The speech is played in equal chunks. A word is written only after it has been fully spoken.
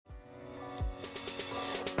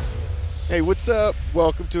Hey, what's up?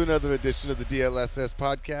 Welcome to another edition of the DLSS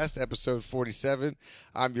podcast, episode 47.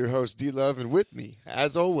 I'm your host, D-Love, and with me,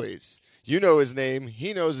 as always, you know his name,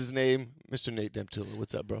 he knows his name, Mr. Nate Demptula.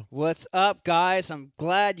 What's up, bro? What's up, guys? I'm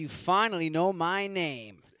glad you finally know my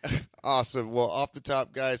name. Awesome. Well, off the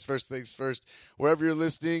top, guys, first things first, wherever you're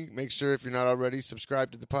listening, make sure if you're not already, subscribe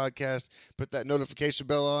to the podcast, put that notification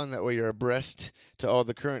bell on. That way you're abreast to all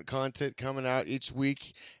the current content coming out each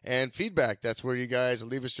week. And feedback, that's where you guys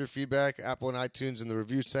leave us your feedback, Apple and iTunes in the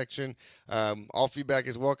review section. All feedback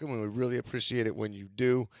is welcome, and we really appreciate it when you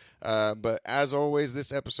do. But as always,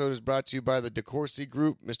 this episode is brought to you by the DeCourcy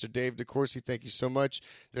Group. Mr. Dave DeCourcy, thank you so much.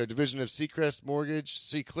 They're a division of Seacliff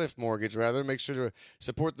Mortgage, rather. Make sure to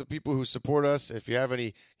support the people who support us. If you have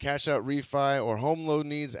any cash out refi or home loan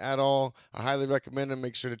needs at all, I highly recommend them.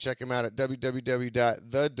 Make sure to check them out at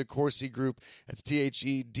www.thedecourcygroup. That's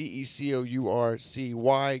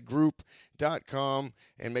THEDECOURCY group.com,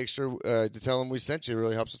 and make sure to tell them we sent you. It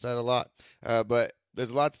really helps us out a lot. But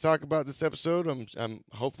there's a lot to talk about this episode. I'm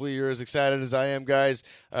hopefully you're as excited as I am, guys.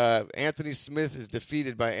 Anthony Smith is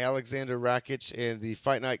defeated by Alexander Rakic in the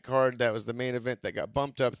Fight Night card. That was the main event that got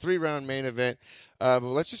bumped up, 3-round main event. But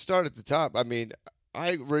let's just start at the top. I mean,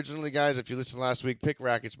 I originally, guys, if you listened last week, picked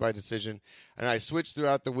Rakic by decision, and I switched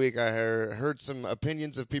throughout the week. I heard some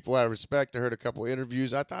opinions of people I respect. I heard a couple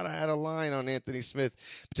interviews. I thought I had a line on Anthony Smith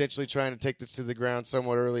potentially trying to take this to the ground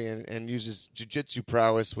somewhat early and use his jiu-jitsu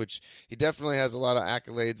prowess, which he definitely has a lot of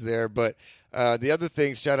accolades there. But the other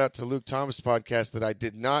thing, shout out to Luke Thomas' podcast that I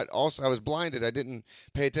did not. Also, I was blinded. I didn't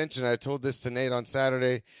pay attention. I told this to Nate on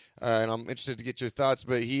Saturday, and I'm interested to get your thoughts.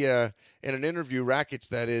 But he, in an interview, Rakic,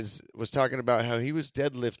 that is, was talking about how he was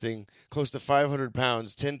deadlifting close to 500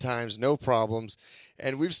 pounds 10 times, no problems.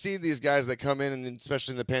 And we've seen these guys that come in, and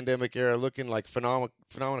especially in the pandemic era, looking like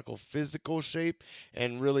phenomenal physical shape,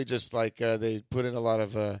 and really just like they put in a lot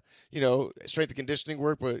of, strength and conditioning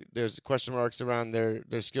work, but there's question marks around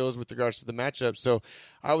their skills with regards to the matchup. So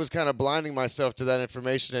I was kind of blinding myself to that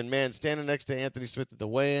information. And, man, standing next to Anthony Smith at the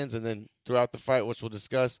weigh-ins and then throughout the fight, which we'll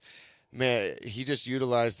discuss, man, he just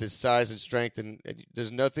utilized his size and strength, and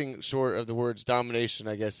there's nothing short of the words domination,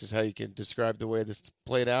 I guess, is how you can describe the way this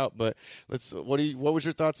played out. But what was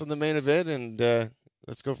your thoughts on the main event, and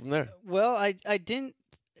let's go from there. Well, I didn't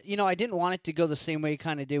want it to go the same way he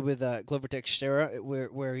kind of did with Glover Teixeira,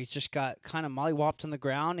 where he just got kind of mollywopped on the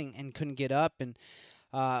ground and couldn't get up, and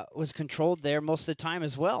was controlled there most of the time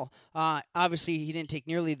as well. Obviously, he didn't take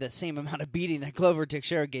nearly the same amount of beating that Glover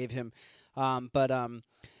Teixeira gave him, but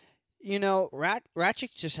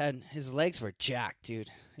Rakic just had, his legs were jacked, dude.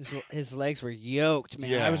 His legs were yoked, man.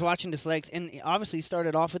 Yeah. I was watching his legs, and obviously he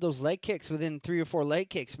started off with those leg kicks. Within 3 or 4 leg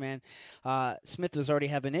kicks, man, Smith was already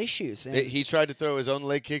having issues. And he tried to throw his own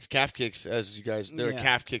leg kicks, calf kicks, as you guys, there were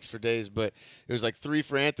calf kicks for days, but it was like 3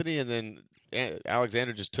 for Anthony, and then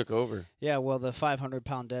Alexander just took over. Yeah, well, the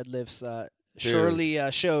 500-pound deadlifts surely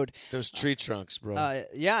showed. Those tree trunks, bro.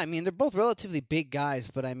 Yeah, I mean, they're both relatively big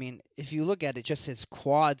guys, but I mean, if you look at it, just his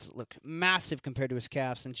quads look massive compared to his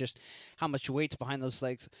calves, and just how much weight's behind those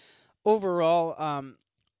legs. Overall,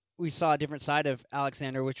 we saw a different side of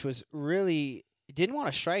Alexander, which was really didn't want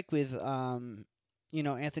to strike with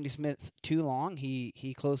Anthony Smith too long.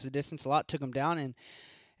 He closed the distance a lot, took him down,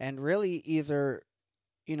 and really either.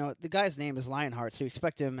 The guy's name is Lionheart, so you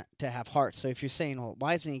expect him to have heart. So if you're saying, well,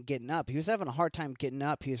 why isn't he getting up? He was having a hard time getting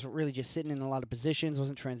up. He was really just sitting in a lot of positions,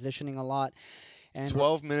 wasn't transitioning a lot. And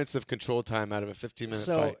 12 minutes of control time out of a 15-minute fight.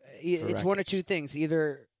 So it's one or two things.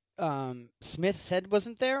 Either Smith's head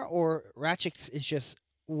wasn't there, or Rakic is just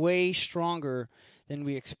way stronger than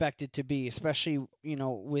we expected to be, especially,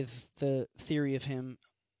 with the theory of him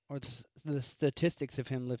or the statistics of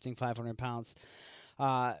him lifting 500 pounds.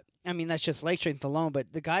 I mean, that's just leg strength alone,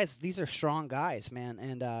 but the guys, these are strong guys, man.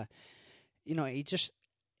 And,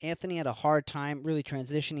 Anthony had a hard time really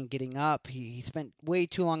transitioning, getting up. He spent way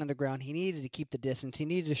too long on the ground. He needed to keep the distance. He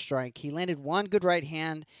needed to strike. He landed one good right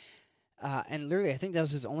hand, and literally I think that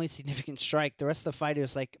was his only significant strike. The rest of the fight, it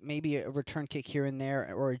was like maybe a return kick here and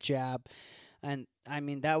there or a jab. And, I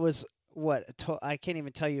mean, that was I can't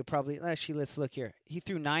even tell you probably. Actually, let's look here. He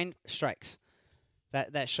threw 9 strikes.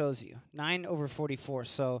 That shows you 9 over 44.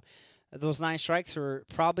 So those 9 strikes were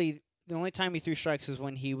probably the only time he threw strikes was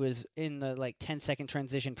when he was in the 10-second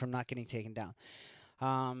transition from not getting taken down.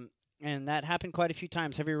 And that happened quite a few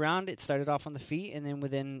times. Every round it started off on the feet, and then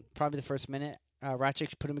within probably the first minute,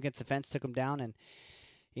 Rakic put him against the fence, took him down, and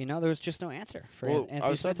there was just no answer for Well, Anthony I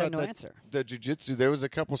was Smith. talking Had no about answer. the jiu-jitsu. There was a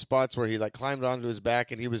couple spots where he like climbed onto his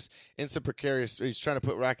back and he was in some precarious. He was trying to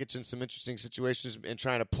put Rakic in some interesting situations and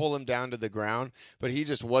trying to pull him down to the ground, but he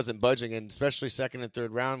just wasn't budging. And especially second and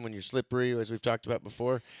third round when you're slippery, as we've talked about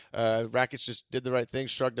before, Rakic just did the right thing,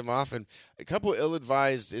 shrugged him off, and a couple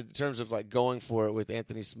ill-advised in terms of like going for it with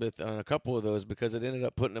Anthony Smith on a couple of those because it ended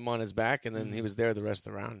up putting him on his back, and then he was there the rest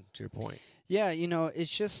of the round. To your point. Yeah, it's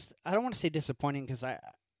just I don't want to say disappointing because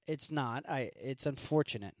it's not. It's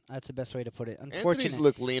unfortunate. That's the best way to put it. Unfortunate. Anthony's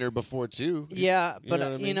looked leaner before too. Yeah, You but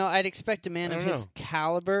know what I mean? I'd expect a man I of don't his know.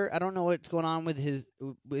 caliber. I don't know what's going on with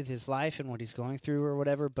his life and what he's going through or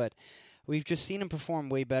whatever, but we've just seen him perform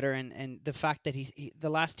way better. And the fact that he the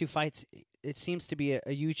last two fights, it seems to be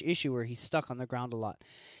a huge issue where he's stuck on the ground a lot,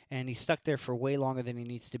 and he's stuck there for way longer than he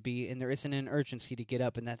needs to be. And there isn't an urgency to get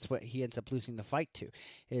up, and that's what he ends up losing the fight to.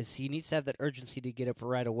 Is he needs to have that urgency to get up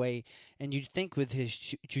right away. And you'd think with his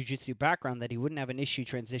jiu-jitsu background that he wouldn't have an issue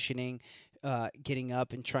transitioning, getting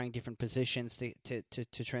up and trying different positions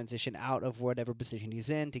to transition out of whatever position he's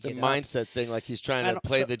in to It's a get up. mindset thing. Like he's trying I to don't-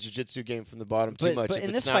 play so- the jiu-jitsu game from the bottom too much. But If in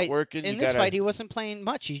it's this not fight, working, in you this gotta. fight, he wasn't playing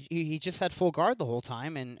much. He just had full guard the whole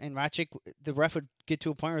time, and Ratchik, the ref would get to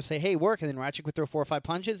a point where say, "Hey, work," and then Ratchik would throw 4 or 5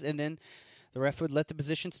 punches, and then the ref would let the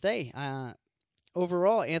position stay.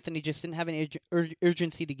 Overall, Anthony just didn't have any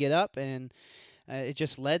urgency to get up, and it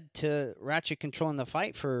just led to Ratchik controlling the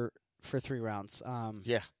fight for 3 rounds.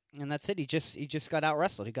 Yeah. And that's it. He just got out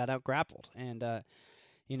wrestled. He got out grappled, and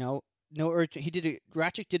no urge.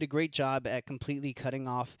 Ratchik did a great job at completely cutting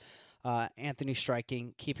off Anthony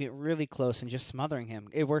striking, keeping it really close, and just smothering him.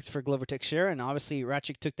 It worked for Glover Teixeira, and obviously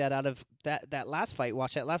Ratchik took that out of that last fight.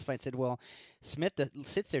 Watched that last fight and said, well, Smith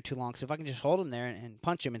sits there too long, so if I can just hold him there and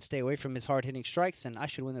punch him and stay away from his hard-hitting strikes, then I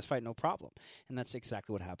should win this fight no problem. And that's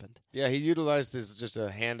exactly what happened. Yeah, he utilized this just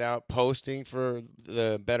a handout posting for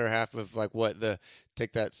the better half of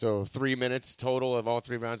take that, so 3 minutes total of all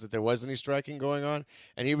 3 rounds that there was any striking going on,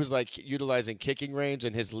 and he was like utilizing kicking range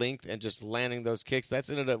and his length and just landing those kicks.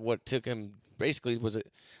 That's ended up what took him. Basically,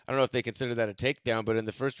 I don't know if they consider that a takedown, but in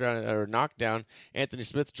the first round or knockdown, Anthony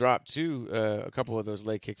Smith dropped a couple of those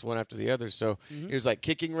leg kicks, one after the other. So it was like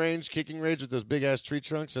kicking range with those big ass tree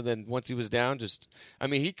trunks, and then once he was down,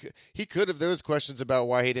 he could have. There was questions about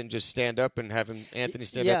why he didn't just stand up and have Anthony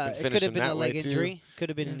stand up and it finish could have him been that a way leg too. injury. Could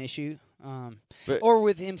have been an issue. But- Or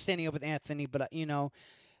with him standing up with Anthony, but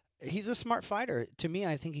he's a smart fighter. To me,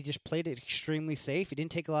 I think he just played it extremely safe. He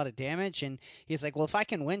didn't take a lot of damage, and he's like, well, if I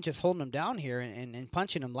can win just holding him down here and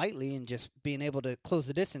punching him lightly and just being able to close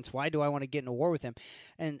the distance, why do I want to get in a war with him?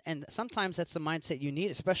 And sometimes that's the mindset you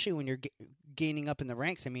need, especially when you're gaining up in the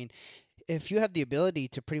ranks. I mean, if you have the ability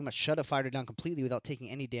to pretty much shut a fighter down completely without taking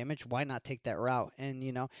any damage, why not take that route? And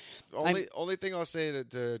Only thing I'll say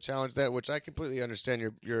to challenge that, which I completely understand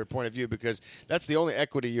your point of view, because that's the only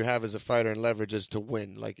equity you have as a fighter and leverage is to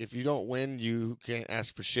win. Like if you don't win, you can't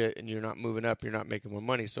ask for shit, and you're not moving up, you're not making more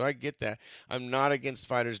money. So I get that. I'm not against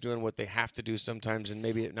fighters doing what they have to do sometimes, and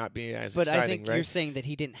maybe it not being as but exciting. I think right? you're saying that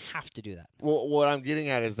he didn't have to do that. Well, what I'm getting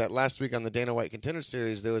at is that last week on the Dana White Contender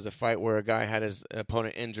Series, there was a fight where a guy had his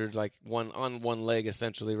opponent injured, like one leg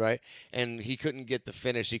essentially, right? And he couldn't get the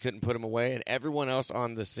finish. He couldn't put him away, and everyone else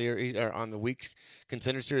on the series or on the week's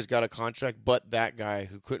Contender Series got a contract, but that guy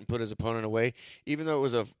who couldn't put his opponent away, even though it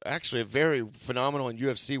was actually a very phenomenal and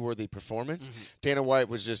UFC worthy performance. Mm-hmm. Dana White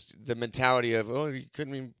was just the mentality of, oh, you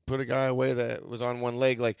couldn't even put a guy away that was on one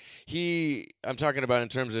leg. Like I'm talking about in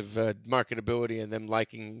terms of marketability and them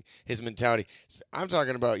liking his mentality. I'm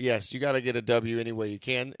talking about, yes, you got to get a W any way you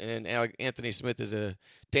can, and Anthony Smith is a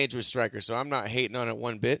dangerous striker, so I'm not hating on it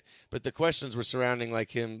one bit, but the questions were surrounding like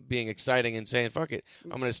him being exciting and saying, fuck it,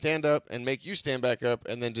 I'm going to stand up and make you stand back up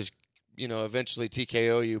and then just eventually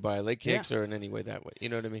TKO you by leg kicks or in any way that way. You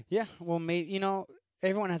know what I mean? Yeah, well, maybe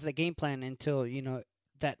everyone has a game plan until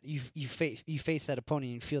that you face that opponent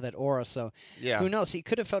and you feel that aura. So Yeah. who knows? He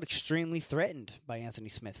could have felt extremely threatened by Anthony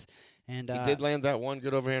Smith, and He did land that one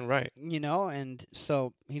good overhand right. and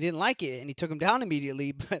so he didn't like it and he took him down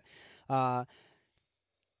immediately. But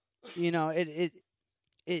it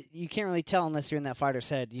you can't really tell unless you're in that fighter's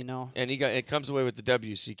head. And it comes away with the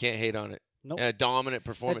W, so you can't hate on it. Nope. And a dominant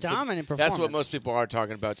performance. A dominant That's performance. what most people are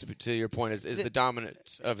talking about. To your point, is the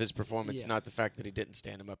dominance of his performance, Yeah. not the fact that he didn't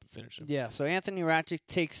stand him up and finish him. Yeah, so Anthony Ratchik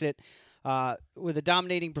takes it with a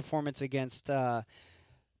dominating performance against, I'm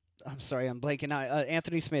sorry, I'm blanking out,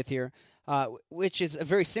 Anthony Smith here, which is a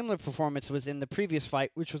very similar performance was in the previous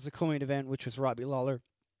fight, which was the co-main event, which was Robbie Lawler,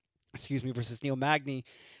 versus Neil Magny.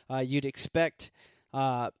 You'd expect,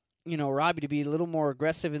 Robbie to be a little more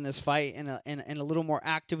aggressive in this fight and a little more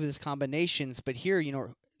active with his combinations, but here,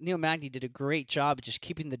 Neil Magny did a great job of just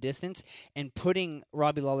keeping the distance and putting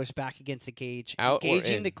Robbie Lawler's back against the cage, Out or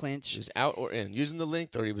engaging in. the clinch. He was out or in, using the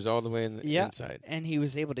length, or he was all the way in the inside. And he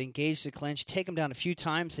was able to engage the clinch, take him down a few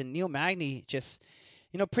times, and Neil Magny just,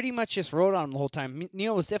 pretty much just rode on him the whole time.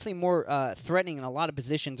 Neil was definitely more threatening in a lot of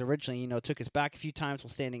positions originally. Took his back a few times while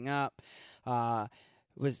standing up.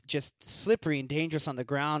 Was just slippery and dangerous on the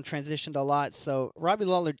ground, transitioned a lot. So Robbie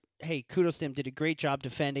Lawler, hey, kudos to him, did a great job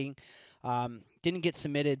defending. Didn't get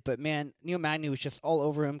submitted, but man, Neil Magny was just all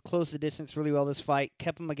over him, closed the distance really well this fight,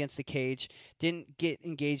 kept him against the cage, didn't get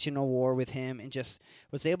engaged in a war with him, and just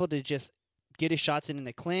was able to just get his shots in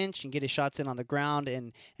the clinch and get his shots in on the ground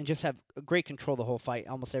and just have great control the whole fight.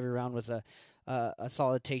 Almost every round was a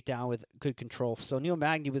solid takedown with good control. So Neil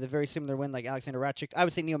Magny with a very similar win like Alexander Ratchik. I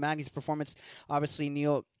would say Neil Magny's performance, obviously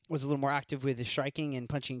Neil was a little more active with his striking and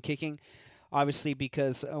punching and kicking. Obviously,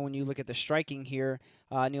 because when you look at the striking here,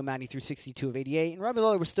 Neil Magny threw 62 of 88, and Robbie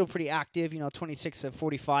Lawler was still pretty active, 26 of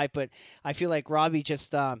 45. But I feel like Robbie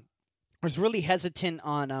just was really hesitant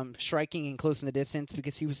on striking and closing the distance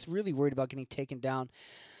because he was really worried about getting taken down.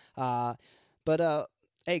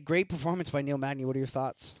 Hey, great performance by Neil Magny. What are your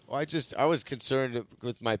thoughts? Well, I was concerned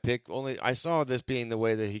with my pick. I saw this being the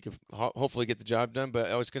way that he could hopefully get the job done,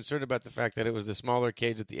 but I was concerned about the fact that it was the smaller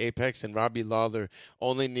cage at the apex, and Robbie Lawler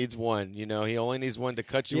only needs one. He only needs one to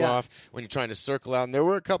cut you off when you're trying to circle out. And there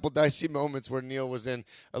were a couple dicey moments where Neil was in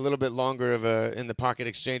a little bit longer of in the pocket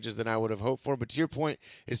exchanges than I would have hoped for. But to your point,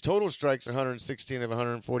 his total strikes 116 of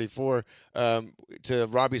 144 to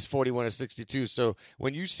Robbie's 41 of 62. So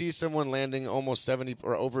when you see someone landing almost 70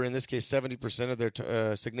 or over, in this case, 70% of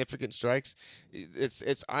their significant strikes,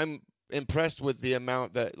 I'm impressed with the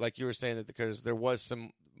amount that, like you were saying, that because there was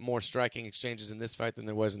some more striking exchanges in this fight than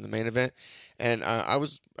there was in the main event, and I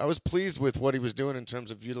was pleased with what he was doing in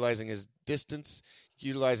terms of utilizing his distance,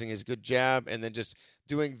 utilizing his good jab, and then just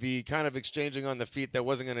doing the kind of exchanging on the feet that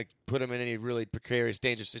wasn't going to put him in any really precarious,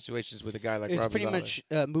 dangerous situations with a guy like Robbie Lawler. It was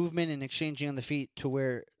pretty much movement and exchanging on the feet to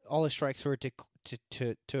where all his strikes were to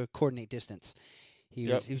coordinate distance. He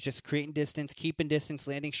was just creating distance, keeping distance,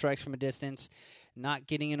 landing strikes from a distance, not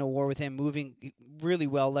getting in a war with him, moving really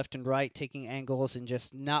well left and right, taking angles, and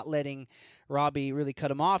just not letting Robbie really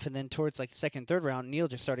cut him off. And then towards like the second, third round, Neil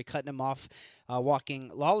just started cutting him off,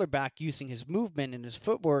 walking Lawler back, using his movement and his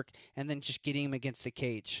footwork, and then just getting him against the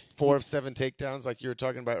cage. 4 of 7 takedowns, like you were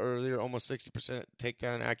talking about earlier, almost 60%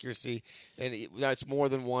 takedown accuracy, and that's more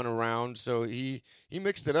than one around. So he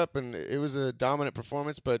mixed it up, and it was a dominant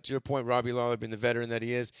performance. But to your point, Robbie Lawler being the veteran that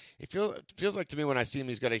he is, it feels like to me when I see him,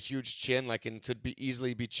 he's got a huge chin, like, and could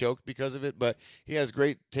easily be choked because of it. But he has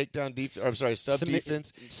great takedown sub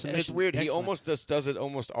defense. And it's weird. Excellent. He almost does it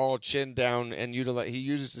almost all chin down, and he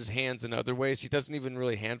uses his hands in other ways. He doesn't even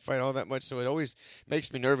really hand fight all that much, so it always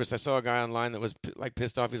makes me nervous. I saw a guy online that was like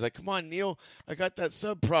pissed off. He's like, "Come on, Neil, I got that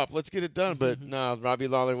sub prop. Let's get it done." But no, Robbie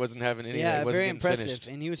Lawler wasn't having any. Yeah, of that. He wasn't very getting impressive, finished.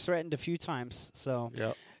 And he was threatened a few times. So,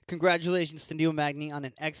 yep. Congratulations to Neil Magny on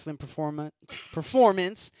an excellent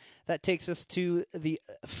performance. That takes us to the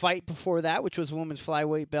fight before that, which was women's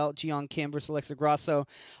flyweight belt, Ji-Yeon Kim versus Alexa Grasso.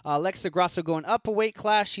 Alexa Grasso going up a weight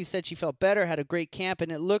class. She said she felt better, had a great camp,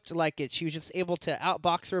 and it looked like it. She was just able to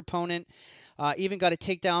outbox her opponent. Even got a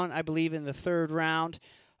takedown, I believe, in the third round,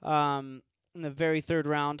 in the very third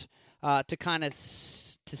round, to kind of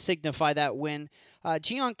to signify that win.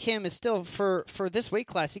 Ji-Yeon Kim is still for this weight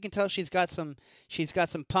class. You can tell she's got some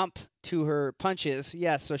pump to her punches.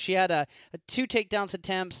 Yeah, so she had a 2 takedowns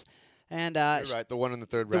attempts, and you're right, the one in the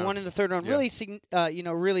third round. The one in the third round, yeah.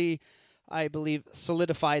 really, I believe,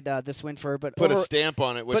 solidified this win for her. But put a stamp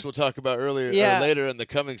on it, which we'll talk about later in the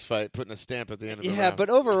Cummings fight, putting a stamp at the end of the round. Yeah, but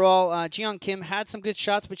overall, Ji-Yeon Kim had some good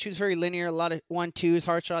shots, but she was very linear. A lot of 1-2s,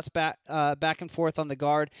 hard shots back and forth on the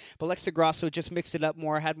guard. But Alexa Grasso just mixed it up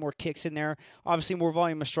more, had more kicks in there, obviously more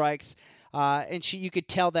volume of strikes. And you could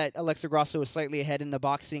tell that Alexa Grasso was slightly ahead in the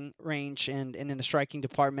boxing range and in the striking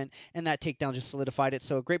department, and that takedown just solidified it.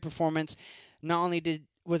 So a great performance. Not only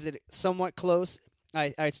was it somewhat close,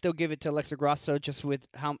 I'd still give it to Alexa Grasso just with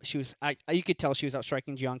how she was. You could tell she was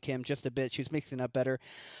outstriking Ji-Yeon Kim just a bit. She was mixing up better.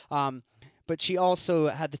 But she also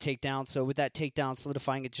had the takedown. So with that takedown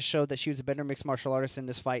solidifying, it just showed that she was a better mixed martial artist in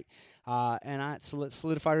this fight. And it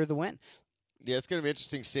solidified her the win. Yeah, it's going to be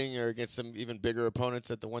interesting seeing her against some even bigger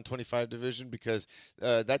opponents at the 125 division because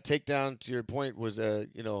that takedown, to your point, was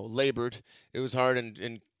labored. It was hard,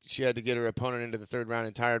 and she had to get her opponent into the third round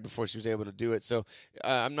and tired before she was able to do it. So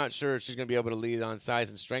I'm not sure she's going to be able to lead on size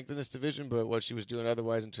and strength in this division, but what she was doing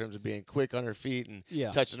otherwise in terms of being quick on her feet and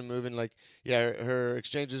touching and moving, like, her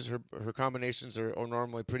exchanges, her combinations are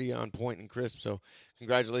normally pretty on point and crisp. So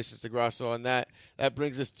congratulations to Grasso on that. That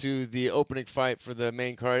brings us to the opening fight for the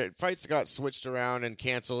main card. Fights got switched around and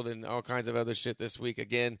canceled and all kinds of other shit this week.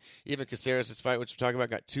 Again, even Caceres' fight, which we're talking about,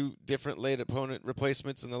 got 2 different late opponent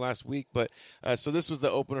replacements in the last week. But so this was the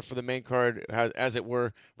opener for the main card, as it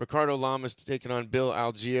were. Ricardo Lamas taking on Bill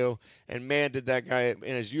Algeo. And man, did that guy,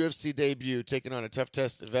 in his UFC debut, taking on a tough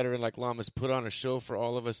test veteran like Lamas, put on a show for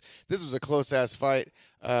all of us. This was a close-ass fight.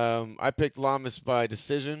 I picked Lamas by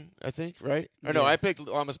decision, I think, right? Or no, I picked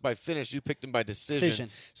Lamas by finish. You picked him by decision.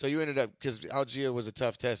 So you ended up, because Algeo was a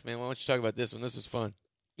tough test, man. Why don't you talk about this one? This was fun.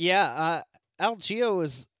 Yeah, Algeo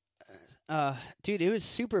was, dude, it was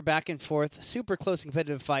super back and forth, super close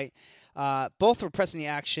competitive fight. Both were pressing the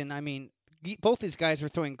action. I mean, both these guys were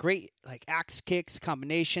throwing great, like, axe kicks,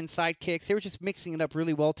 combination, side kicks. They were just mixing it up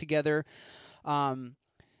really well together.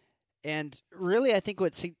 And really, I think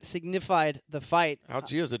what signified the fight.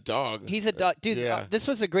 Algeo's a dog. He's a dog, dude. Yeah. This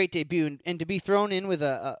was a great debut, and to be thrown in with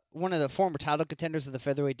one of the former title contenders of the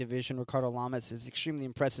featherweight division, Ricardo Lamas, is extremely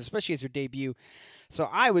impressive, especially as your debut. So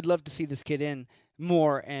I would love to see this kid in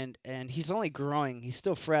more, and he's only growing. He's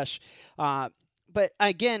still fresh, but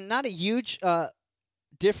again, not a huge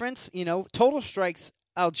difference. You know, total strikes.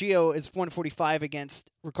 Algeo is 145 against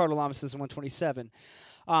Ricardo Lamas is 127.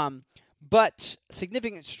 But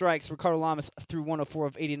significant strikes, Ricardo Lamas threw 104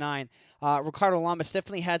 of 89. Ricardo Lamas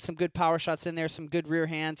definitely had some good power shots in there, some good rear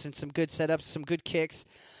hands, and some good setups, some good kicks.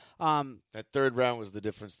 That third round was the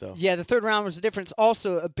difference, though. Yeah, the third round was the difference.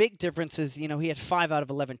 Also, a big difference is, he had 5 out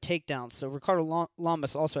of 11 takedowns. So Ricardo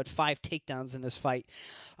Lamas also had 5 takedowns in this fight.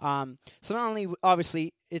 So not only,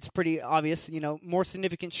 obviously, it's pretty obvious, more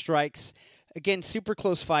significant strikes. Again, super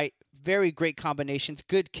close fight. Very great combinations.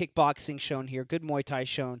 Good kickboxing shown here. Good Muay Thai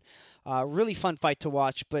shown. Really fun fight to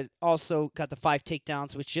watch, but also got the 5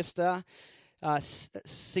 takedowns, which just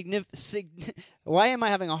why am I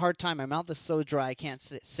having a hard time? My mouth is so dry I can't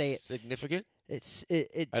say it. Significant? I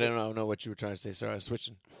don't know what you were trying to say. Sorry, I was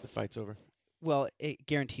switching. The fight's over. Well, it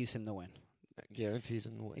guarantees him the win. Guarantees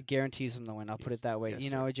him the win. It guarantees him the win. I'll put it that way.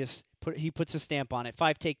 Yes, He puts a stamp on it.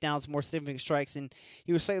 5 takedowns, more significant strikes, and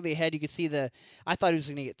he was slightly ahead. You could see I thought he was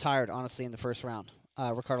going to get tired, honestly, in the first round.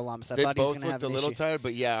 Ricardo Lamas. They both looked a little tired,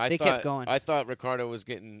 but yeah, they kept going. I thought Ricardo was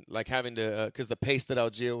getting, like, having to, because the pace that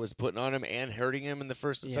Algeo was putting on him and hurting him in the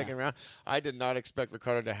first and second round, I did not expect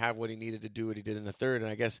Ricardo to have what he needed to do, what he did in the third. And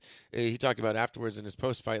I guess he talked about afterwards in his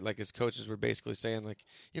post-fight, like, his coaches were basically saying, like,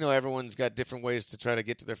 everyone's got different ways to try to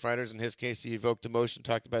get to their fighters. In his case, he evoked emotion,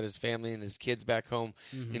 talked about his family and his kids back home,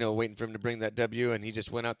 waiting for him to bring that W, and he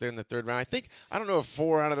just went out there in the third round. I don't know if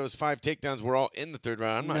 4 out of those 5 takedowns were all in the third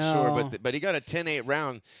round. I'm not sure, but he got a 10-8 round.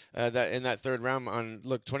 That in that third round on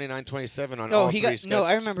 29-27 on all 3 sketches. No,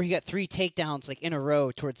 I remember he got 3 takedowns like in a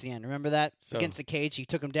row towards the end. Remember that? Against the cage, he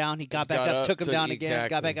took him down, he got back up, took him down again,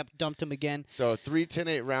 got back up, dumped him again. So 3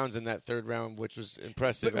 10-8 rounds in that third round, which was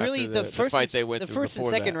impressive. But really, after the fight they went through before the first and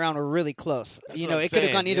second round were really close. That's it what I'm could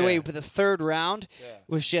have gone either way, yeah. but the third round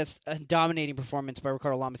was just a dominating performance by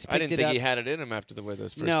Ricardo Lamas. I didn't think he had it in him after the way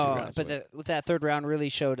those first 2 rounds but with that third round really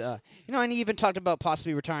showed, and he even talked about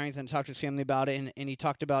possibly retiring and talked to his family about it, and he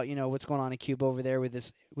talked about, what's going on in Cuba over there with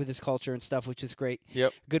his culture and stuff, which is great.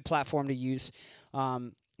 Yep. Good platform to use.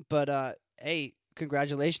 Hey,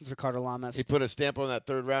 congratulations, Ricardo Lamas. He put a stamp on that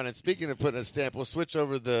third round. And speaking of putting a stamp, we'll switch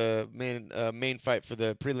over the main fight for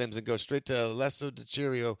the prelims and go straight to Alessio Di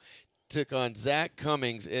Chirio. Took on Zach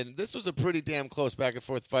Cummings, and this was a pretty damn close back and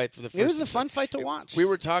forth fight for the first. It was a fun fight to watch. We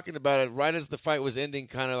were talking about it right as the fight was ending,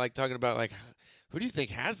 kind of like talking about, like, who do you think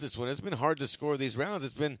has this one? It's been hard to score these rounds.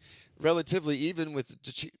 It's been relatively even with,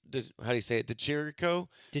 how do you say it, Di Chirico?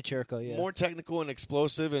 Di Chirico, yeah. More technical and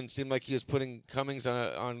explosive, and seemed like he was putting Cummings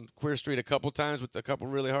on Queer Street a couple times with a couple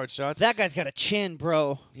really hard shots. That guy's got a chin,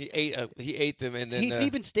 bro. He ate them, and then he's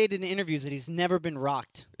even stated in interviews that he's never been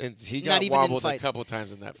rocked. And he got wobbled a couple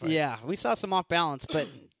times in that fight. Yeah, we saw some off balance, but.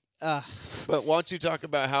 But why don't you talk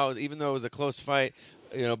about how, even though it was a close fight,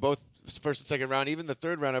 both first and second round, even the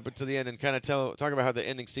third round up until the end, and kind of talk about how the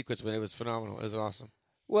ending sequence went. It was phenomenal. It was awesome.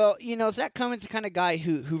 Well, Zach Cummings is the kind of guy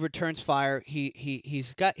who returns fire.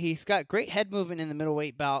 He's got great head movement in the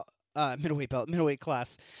middleweight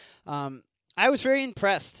class. I was very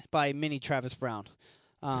impressed by mini Travis Brown.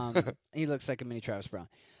 He looks like a mini Travis Brown.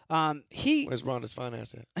 Where's Ronda's fine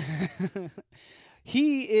ass at?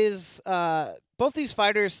 He is. Both these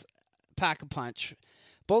fighters pack a punch.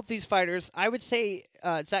 Both these fighters, I would say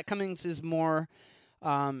Zach Cummings is more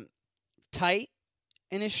tight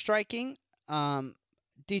in his striking.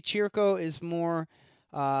 Di Chirico is more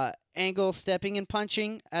angle, stepping, and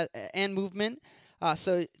punching and movement.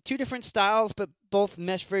 So two different styles, but both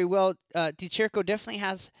mesh very well. Di Chirico definitely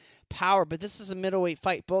has power, but this is a middleweight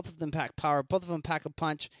fight. Both of them pack power. Both of them pack a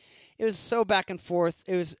punch. It was so back and forth.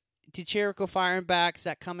 It was Di Chirico firing back,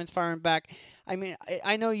 Zach Cummins firing back. I mean,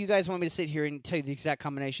 I know you guys want me to sit here and tell you the exact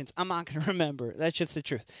combinations. I'm not going to remember. That's just the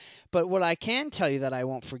truth. But what I can tell you that I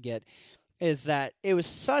won't forget is that it was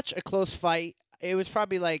such a close fight. It was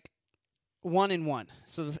probably like 1-1.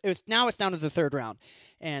 So it's down to the third round.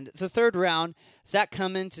 And the third round, Zach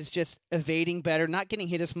Cummins is just evading better, not getting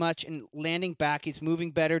hit as much and landing back. He's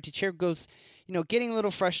moving better. Di Chirico's, getting a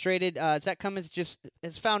little frustrated. Zach Cummins just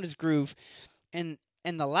has found his groove. And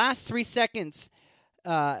in the last 3 seconds,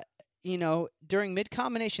 during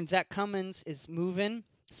mid-combination, Zach Cummins is moving,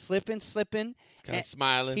 slipping. Kind of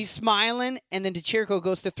smiling. He's smiling, and then Di Chirico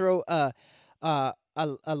goes to throw a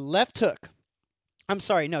left hook. I'm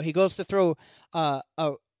sorry, no, he goes to throw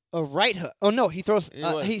a right hook. Oh no, he throws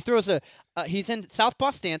he's in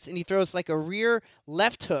southpaw stance and he throws like a rear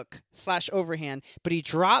left hook / overhand, but he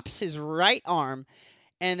drops his right arm,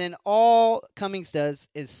 and then all Cummins does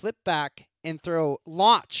is slip back and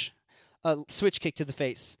launch a switch kick to the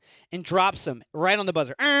face and drops him right on the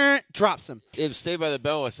buzzer. Drops him. It was Saved by the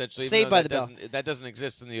Bell, essentially. Saved by the Bell. That doesn't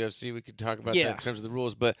exist in the UFC. We could talk about that in terms of the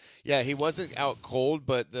rules. But, yeah, he wasn't out cold,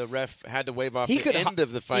 but the ref had to wave off the end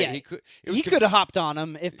of the fight. Yeah, he could have hopped on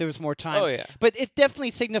him if there was more time. Oh, yeah. But it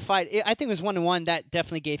definitely signified – I think it was 1-1. That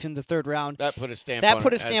definitely gave him the third round. That put a stamp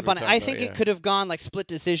on it. I think it could have gone like split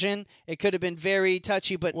decision. It could have been very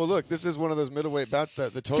touchy. But well, look, this is one of those middleweight bouts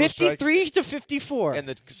that the total 53 to 54. And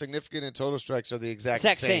the significant and total strikes are the exact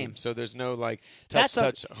same. So there's no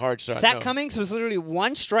touch, hard shot. Zach Cummins was literally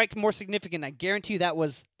one strike more significant. I guarantee you that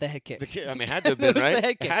was the head kick. It had to have been, right?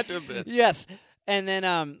 It had to have been. Yes. And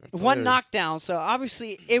then one knockdown. So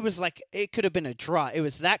obviously it was like it could have been a draw. It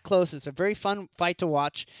was that close. It's a very fun fight to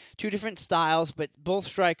watch. Two different styles, but both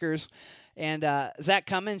strikers. And Zach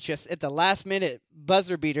Cummins just at the last minute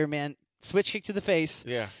buzzer beater, man. Switch kick to the face.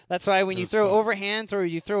 Yeah. That's why when you throw overhands or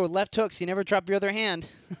you throw left hooks, you never drop your other hand,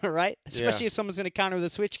 right? Especially if someone's going to counter with a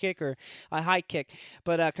switch kick or a high kick.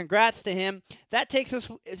 But congrats to him. That takes us,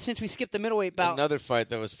 since we skipped the middleweight bout. Another fight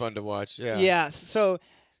that was fun to watch. Yeah. Yeah. So.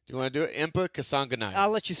 Do you want to do it? Impa Kasanganay.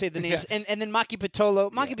 I'll let you say the names. And then Maki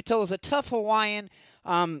Pitolo. Maki Pitolo's a tough Hawaiian,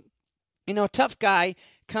 tough guy.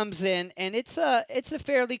 Comes in, and it's a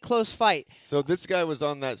fairly close fight. So this guy was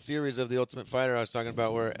on that series of The Ultimate Fighter I was talking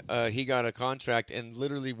about where he got a contract, and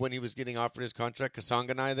literally when he was getting offered his contract,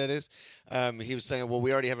 Kasanganay that is, he was saying, well,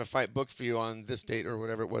 we already have a fight booked for you on this date or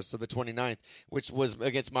whatever it was, so the 29th, which was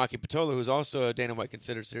against Maki Pitolo, who's also a Dana White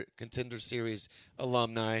Contender Series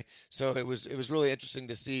alumni. So it was really interesting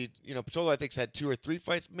to see, Pitolo I think's had 2 or 3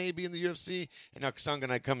 fights maybe in the UFC, and now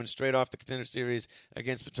Kasanganay coming straight off the Contender Series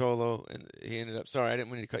against Pitolo, and he ended up, sorry, I didn't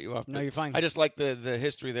mean to cut you off. No, you're fine. I just like the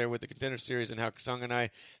history there with the Contender Series and how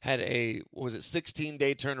Kasanganay had a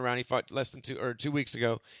 16-day turnaround. He fought less than 2 weeks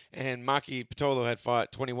ago, and Maki Pitolo had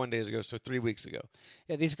fought 21 days ago, so 3 weeks ago.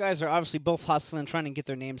 Yeah, these guys are obviously both hustling, trying to get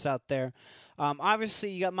their names out there.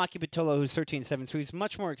 Obviously, you got Maki Pitolo, who's 13-7, so he's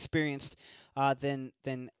much more experienced than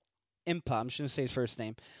Impa. I'm just going to say his first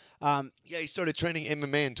name. He started training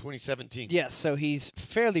MMA in 2017. Yes, so he's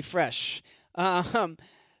fairly fresh. But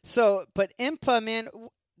Impa, man,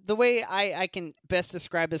 the way I can best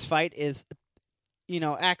describe this fight is,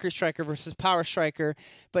 accurate striker versus power striker.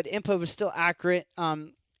 But Impa was still accurate.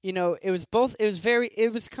 It was both.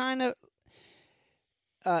 It was kind of.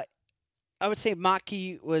 I would say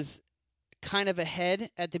Maki was kind of ahead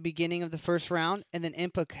at the beginning of the first round, and then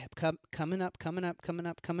Impa kept coming up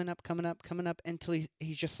until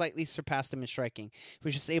he just slightly surpassed him in striking. He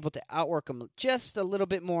was just able to outwork him just a little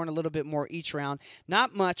bit more and a little bit more each round.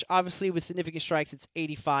 Not much, obviously, with significant strikes. It's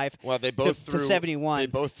 85 to 71. They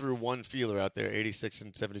both threw one feeler out there, 86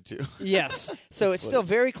 and 72. Yes, so it's still a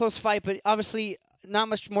very close fight, but obviously not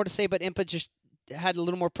much more to say. But Impa just had a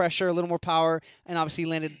little more pressure, a little more power, and obviously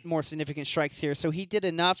landed more significant strikes here. So he did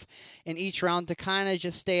enough in each round to kind of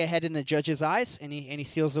just stay ahead in the judges' eyes, and he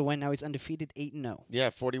seals the win. Now he's undefeated, 8-0. Yeah,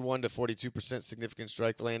 41 to 42% significant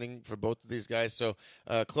strike landing for both of these guys. So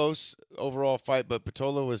close overall fight, but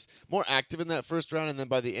Pitolo was more active in that first round, and then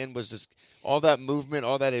by the end was just all that movement,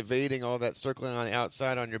 all that evading, all that circling on the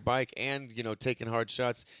outside on your bike, and taking hard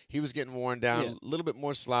shots. He was getting worn down, a little bit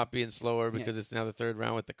more sloppy and slower because it's now the third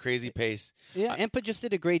round with the crazy pace. Yeah, Impa just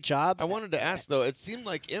did a great job. I wanted to ask, though, it seemed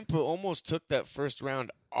like Impa almost took that first round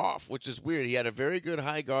off, which is weird. He had a very good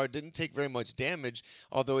high guard, didn't take very much damage,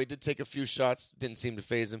 although he did take a few shots, didn't seem to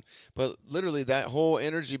phase him. But literally, that whole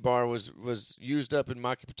energy bar was used up in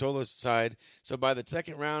Maki Pitola's side. So by the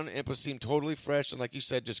second round, Impa seemed totally fresh, and like you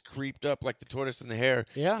said, just creeped up like the tortoise in the hare.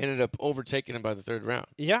 Yeah. Ended up overtaking him by the third round.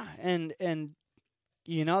 Yeah, and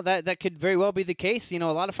you know, that could very well be the case. You know,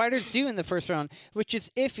 a lot of fighters do in the first round, which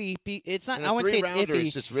is iffy. It's not. And I wouldn't say it's iffy.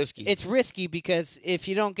 It's just risky. It's risky because if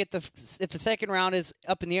you don't get if the second round is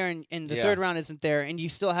up in the air and the third round isn't there, and you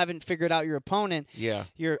still haven't figured out your opponent,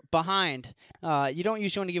 you're behind. You don't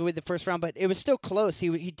usually want to give away the first round, but it was still close.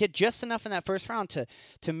 He did just enough in that first round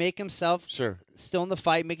to make himself still in the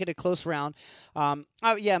fight, make it a close round.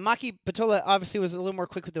 Maki Pitola obviously was a little more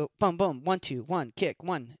quick with the boom, boom, 1-2, 1, kick,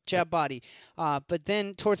 1, jab body. But then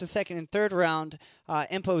towards the second and third round,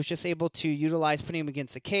 Impa was just able to utilize putting him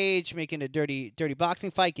against the cage, making a dirty boxing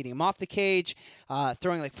fight, getting him off the cage,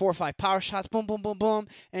 throwing like 4 or 5 power shots, boom, boom, boom, boom,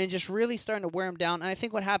 and just really starting to wear him down. And I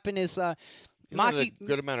think what happened is Maki, a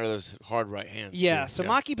good amount of those hard right hands. Yeah, too. so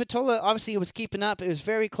Maki Pitola obviously was keeping up. It was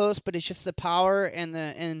very close, but it's just the power and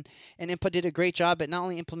Impa did a great job at not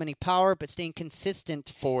only implementing power but staying consistent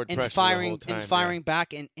forward and pressure firing the whole time, and firing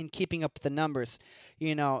back and keeping up the numbers.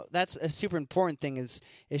 You know, that's a super important thing is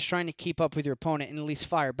trying to keep up with your opponent and at least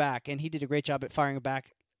fire back. And he did a great job at firing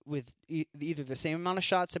back with either the same amount of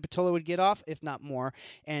shots that Pitola would get off, if not more,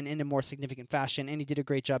 and in a more significant fashion. And he did a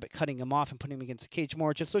great job at cutting him off and putting him against the cage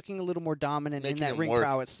more, just looking a little more dominant in that ring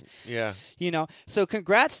prowess. Yeah. You know, so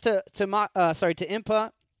congrats to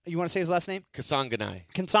Impa. You want to say his last name?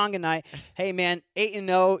 Kasanganay. Hey, man,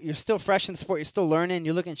 8-0. You're still fresh in the sport. You're still learning.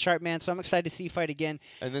 You're looking sharp, man. So I'm excited to see you fight again.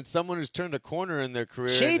 And then someone who's turned a corner in their career.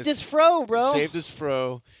 Shaved his fro, bro. Shaved his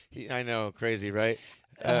fro. I know, crazy, right?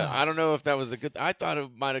 I don't know if that was a good. I thought it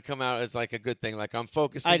might have come out as like a good thing. Like I'm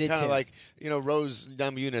focusing, kind of like Rose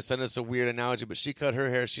Namajunas. I know it's a weird analogy, but she cut her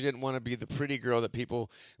hair. She didn't want to be the pretty girl that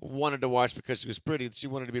people wanted to watch because she was pretty. She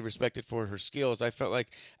wanted to be respected for her skills. I felt like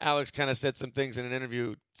Alex kind of said some things in an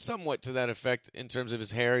interview, somewhat to that effect in terms of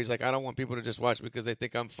his hair. He's like, I don't want people to just watch because they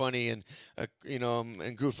think I'm funny and and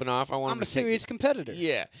goofing off. I'm a serious competitor.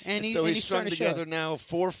 Yeah, and so he's strung together now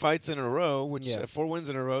 4 fights in a row, 4 wins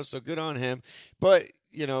in a row. So good on him, but.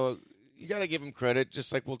 You got to give him credit,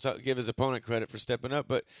 just like we'll give his opponent credit for stepping up.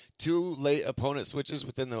 But 2 late opponent switches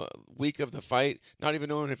within the week of the fight, not even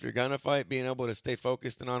knowing if you're going to fight, being able to stay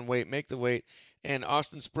focused and on weight, make the weight. And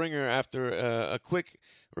Austin Springer, after a quick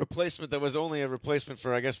replacement that was only a replacement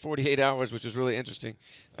for, I guess, 48 hours, which was really interesting,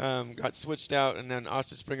 got switched out. And then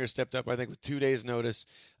Austin Springer stepped up, I think, with 2 days' notice.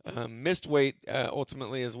 Missed weight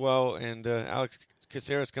ultimately as well. And Alex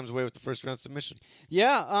Caceres comes away with the first-round submission.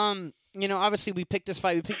 Yeah, obviously we picked this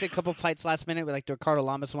fight. We picked a couple fights last minute with like the Ricardo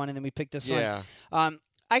Lamas one, and then we picked this one.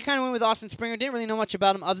 I kind of went with Austin Springer. Didn't really know much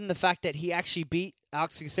about him other than the fact that he actually beat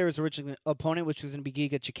Alex Caceres' original opponent, which was going to be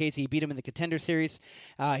Giga Chikadze. He beat him in the Contender Series.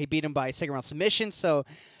 He beat him by second-round submission. So,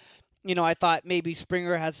 I thought maybe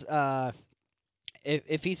Springer has,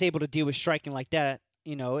 if he's able to deal with striking like that,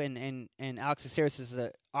 and Alex Caceres is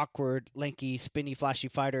an awkward, lanky, spinny, flashy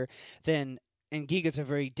fighter, then. And Giga's a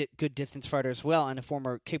very good distance fighter as well and a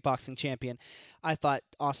former kickboxing champion. I thought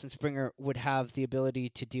Austin Springer would have the ability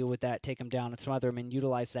to deal with that, take him down and smother him and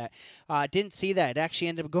utilize that. Didn't see that. It actually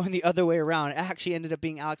ended up going the other way around. It actually ended up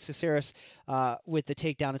being Alex Caceres with the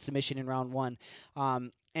takedown and submission in round 1.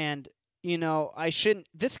 I shouldn't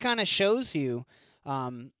 – this kind of shows you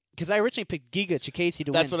because I originally picked Giga Chikadze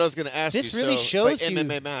to win. That's what I was going to ask you. This really shows it's like you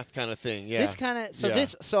MMA math kind of thing. Yeah. This kind of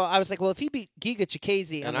so I was like, well, if he beat Giga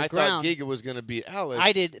Chikadze and on the I ground, thought Giga was going to beat Alex.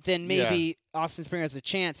 I did. Then maybe Austin Springer has a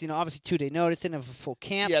chance. Obviously 2-day notice, didn't have a full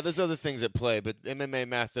camp. Yeah, there's other things at play, but MMA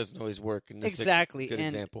math doesn't always work. And this exactly. Is a good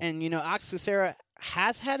example. And Alex Caceres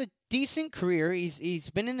has had a decent career. He's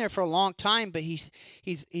been in there for a long time, but he's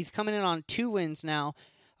coming in on 2 wins now.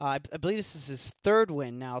 I believe this is his 3rd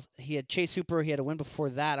win now. He had Chase Hooper. He had a win before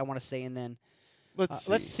that, I want to say, and then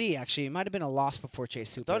let's see. Actually, it might have been a loss before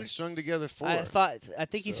Chase Hooper. I thought he strung together 4. I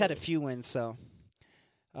think he's had a few wins. So,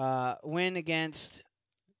 win against.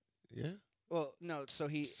 Yeah. Well, no. So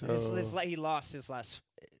he lost his last.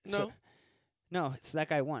 No. No. So that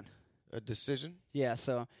guy won. A decision. Yeah.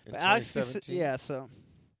 So in 2017. Yeah. So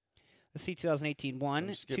let's see. 2018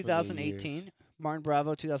 won. 2018 Martin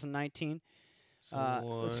Bravo. 2019. So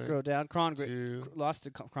let's scroll down. Lost to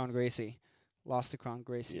Kron Gracie.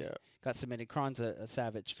 Yeah. Got submitted. Kron's a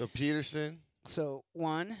savage. So Peterson. So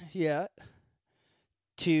 1, yeah.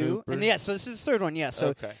 2, Hooper. and so this is the 3rd one, yeah. So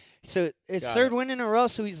okay. So it's Got third it. win in a row,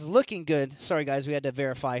 so he's looking good. Sorry, guys, we had to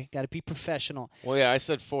verify. Got to be professional. Well, yeah, I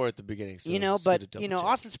said 4 at the beginning. So it's But good to double check.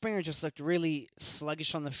 Austin Springer just looked really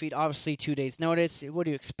sluggish on the feet. Obviously, 2 days' notice. What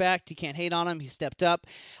do you expect? You can't hate on him. He stepped up.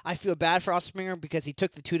 I feel bad for Austin Springer because he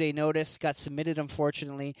took the 2-day notice, got submitted,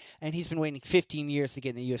 unfortunately, and he's been waiting 15 years to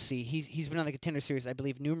get in the UFC. He's been on the Contender Series, I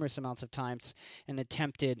believe, numerous amounts of times and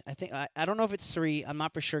attempted. I don't know if it's 3. I'm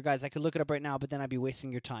not for sure, guys. I could look it up right now, but then I'd be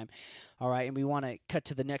wasting your time. All right, and we want to cut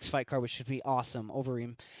to the next fight card, which should be awesome,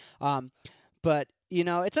 Overeem. But,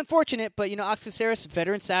 it's unfortunate, but, Ox Caceres,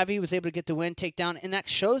 veteran savvy, was able to get the win, take down, and that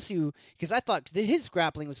shows you, because I thought that his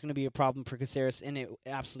grappling was going to be a problem for Caceres, and it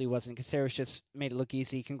absolutely wasn't. Caceres just made it look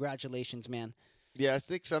easy. Congratulations, man. Yeah, I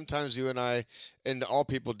think sometimes you and I, and all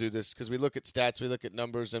people do this, because we look at stats, we look at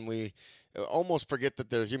numbers, and we almost forget that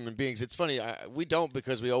they're human beings. It's funny, we don't,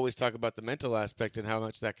 because we always talk about the mental aspect and how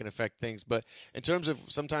much that can affect things. But in terms of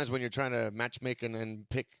sometimes when you're trying to matchmake and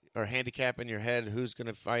pick or handicap in your head who's going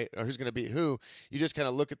to fight or who's going to beat who, you just kind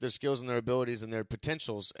of look at their skills and their abilities and their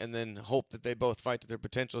potentials and then hope that they both fight to their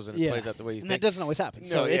potentials and it plays out the way you think. And that doesn't always happen. No,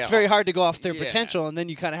 so it's very hard to go off their potential, and then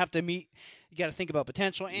you kind of have to meet. You got to think about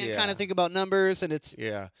potential and kind of think about numbers, and it's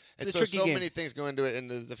and a so tricky game. many things go into it,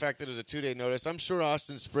 and the fact that it was a 2-day notice. I'm sure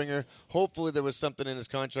Austin Springer. Hopefully, there was something in his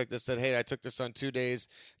contract that said, "Hey, I took this on 2 days.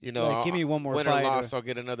 Give me one more win fight or loss, I'll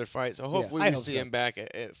get another fight." So hopefully, we see him back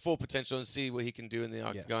at full potential and see what he can do in the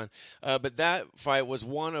octagon. But that fight was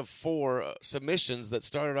one of 4 submissions that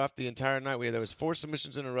started off the entire night. There was 4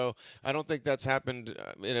 submissions in a row. I don't think that's happened,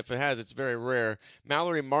 and if it has, it's very rare.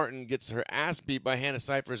 Mallory Martin gets her ass beat by Hannah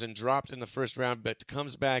Cyphers and dropped in the first round, but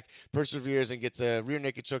comes back, perseveres, and gets a rear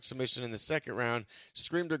naked choke submission in the second round.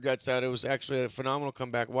 Screamed her guts out. It was actually a phenomenal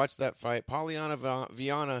comeback. Watch that fight. Poliana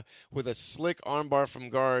Viana with a slick armbar from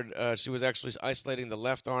guard. She was actually isolating the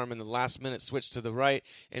left arm in the last minute, switched to the right,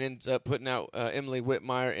 and ends up putting out Emily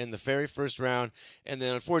Whitmire in the very first round. And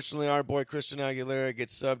then, unfortunately, our boy Christian Aguilera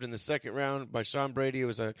gets subbed in the second round by Sean Brady. It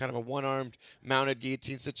was a kind of a one-armed mounted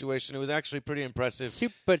guillotine situation. It was actually pretty impressive.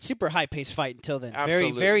 Super high-paced fight until then.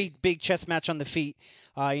 Absolutely. Very, very big chess match on the feet.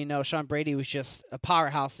 Sean Brady was just a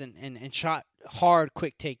powerhouse and shot hard,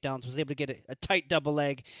 quick takedowns. Was able to get a tight double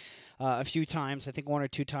leg a few times. I think 1 or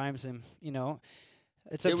 2 times, and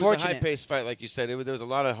it's unfortunate. It was a high-paced fight, like you said. There was a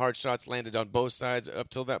lot of hard shots landed on both sides up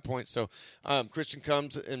till that point. So Christian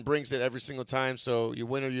comes and brings it every single time. So you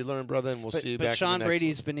win or you learn, brother, and we'll see you back Sean in the next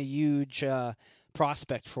Brady's one. been a huge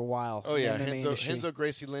prospect for a while. Oh, yeah. in the Henzo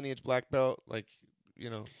Gracie lineage black belt.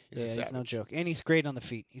 He's no joke. And he's great on the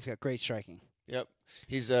feet. He's got great striking. Yep.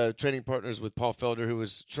 He's training partners with Paul Felder, who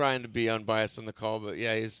was trying to be unbiased on the call, but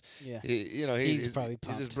he's probably pumped.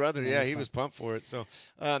 He's his brother. Yeah, he was pumped for it. So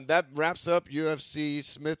that wraps up UFC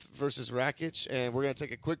Smith versus Rakic, and we're gonna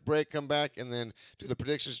take a quick break, come back, and then do the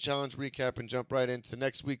predictions challenge recap and jump right into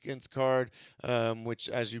next weekend's card, which,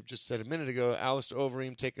 as you just said a minute ago, Alistair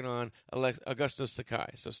Overeem taking on Augusto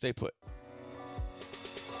Sakai. So stay put.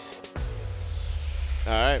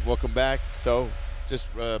 All right, welcome back. So.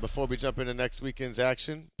 Just before we jump into next weekend's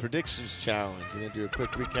action, predictions challenge. We're going to do a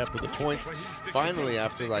quick recap of the points. Finally,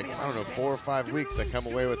 after 4 or 5 weeks, I come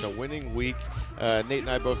away with a winning week. Nate and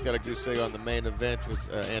I both got a goose egg on the main event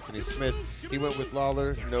with Anthony Smith. He went with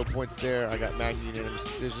Lawler, no points there. I got Magny unanimous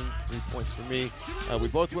decision, 3 points for me. We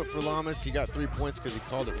both went for Lamas. He got 3 points because he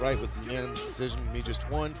called it right with the unanimous decision. Me just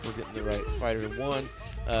 1 for getting the right fighter 1.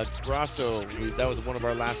 Grasso, that was one of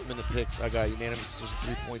our last minute picks. I got unanimous decision,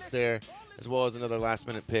 3 points there, as well as another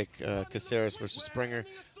last-minute pick, Caceres versus Springer.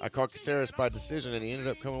 I called Caceres by decision, and he ended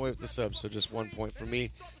up coming away with the sub, so just 1 point for me.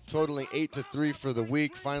 Totaling 8-3 for the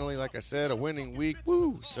week. Finally, like I said, a winning week.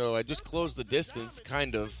 Woo! So I just closed the distance,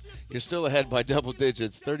 kind of. You're still ahead by double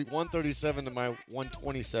digits. 137 to my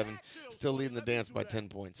 127. Still leading the dance by 10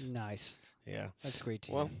 points. Nice. Yeah. That's great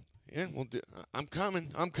to hear. Yeah, I'm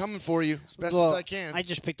coming. I'm coming for you as best as I can. I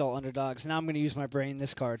just picked all underdogs. Now I'm going to use my brain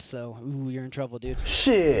this card, so you're in trouble, dude.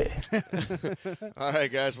 Shit. All right,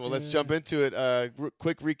 guys. Well, let's jump into it.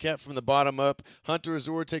 Quick recap from the bottom up. Hunter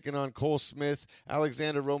Azur taking on Cole Smith.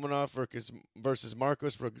 Alexander Romanov versus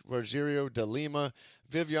Marcos Rogerio de Lima.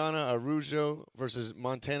 Viviana Araujo versus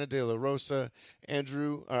Montana de la Rosa.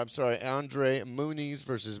 Andre Muniz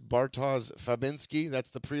versus Bartosz Fabinski.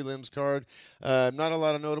 That's the prelims card. Not a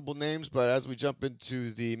lot of notable names, but as we jump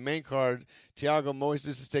into the main card, Thiago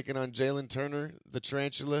Moises is taking on Jalen Turner, the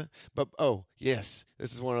Tarantula. But, yes,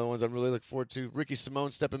 this is one of the ones I'm really looking forward to. Ricky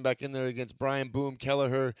Simone stepping back in there against Brian Boom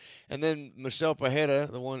Kelleher. And then Michel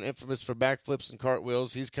Pajeda, the one infamous for backflips and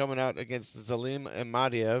cartwheels, he's coming out against Zalim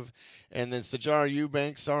Amadiev. And then Sajar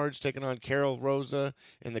Eubank Sarge taking on Carol Rosa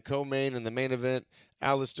in the co-main and the main event.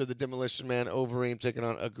 Alistair the Demolition Man Overeem taking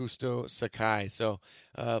on Augusto Sakai. So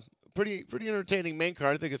pretty entertaining main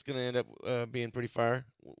card. I think it's going to end up being pretty fire.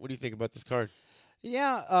 What do you think about this card?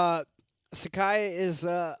 Yeah, Sakai is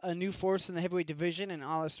a new force in the heavyweight division, and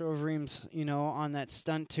Alistair Overeem's, on that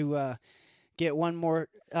stunt to get one more.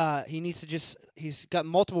 He's got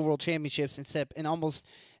multiple world championships in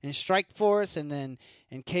Strikeforce and then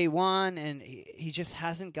in K1, and he just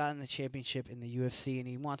hasn't gotten the championship in the UFC, and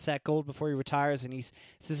he wants that gold before he retires, and this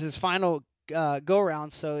is his final go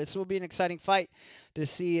around. So this will be an exciting fight to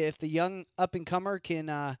see if the young up and comer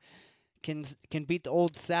can beat the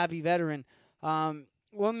old savvy veteran.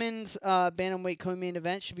 Women's bantamweight co-main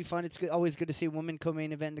event should be fun. It's always good to see a woman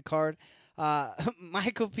co-main event in the card.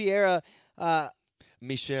 Michael Pereira.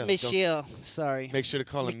 Michel. Sorry. Make sure to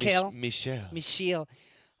call him Michel. Michel.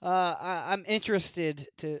 I'm interested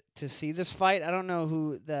to see this fight. I don't know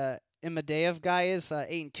who the Imadeev guy is.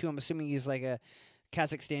 8-2. I'm assuming he's like a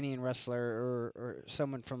Kazakhstanian wrestler or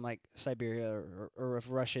someone from like Siberia or of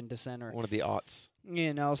Russian descent or one of the aughts.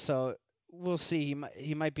 So we'll see.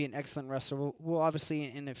 He might be an excellent wrestler. We'll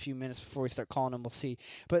obviously in a few minutes before we start calling him, we'll see.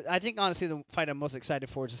 But I think honestly the fight I'm most excited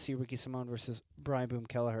for is to see Ricky Simon versus Brian Boom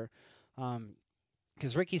Kelleher.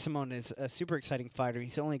 Because Ricky Simon is a super exciting fighter.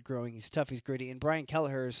 He's only growing. He's tough. He's gritty. And Brian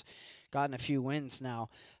Kelleher's gotten a few wins now.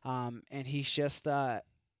 And he's just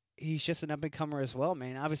an up-and-comer as well,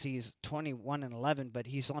 man. Obviously, he's 21-11, but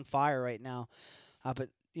he's on fire right now.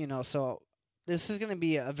 So this is going to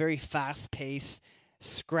be a very fast-paced,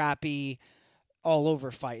 scrappy,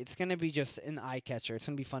 all-over fight. It's going to be just an eye-catcher. It's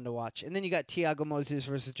going to be fun to watch. And then you got Thiago Moises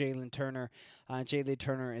versus Jalen Turner. Jalen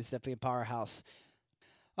Turner is definitely a powerhouse.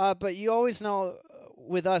 But you always know,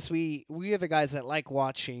 with us, we are the guys that like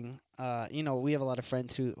watching. We have a lot of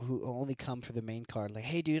friends who only come for the main card. Like,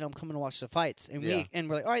 hey, dude, I'm coming to watch the fights, and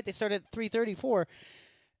we're like, all right, they start at 3:34,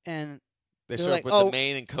 and they show up with the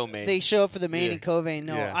main and co-main. They show up for the main and co-main.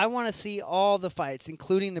 No, I want to see all the fights,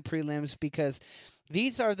 including the prelims, because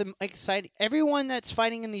these are the exciting. Everyone that's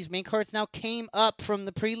fighting in these main cards now came up from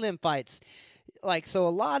the prelim fights. So a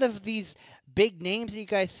lot of these big names that you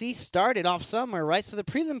guys see started off somewhere, right? So the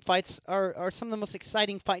prelim fights are some of the most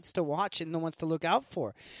exciting fights to watch and the ones to look out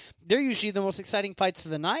for. They're usually the most exciting fights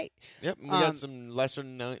of the night. Yep, we got some lesser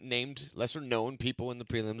known people in the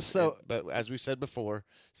prelims. But as we said before,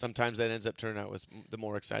 sometimes that ends up turning out with the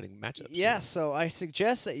more exciting matchups. Yeah, so I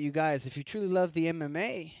suggest that you guys, if you truly love the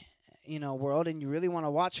MMA world and you really want to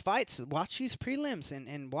watch fights, watch these prelims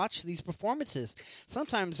and watch these performances.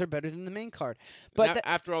 Sometimes they're better than the main card. But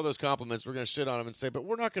after all those compliments, we're going to shit on them and say, but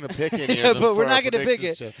we're not going to pick any of them. But we're not going to pick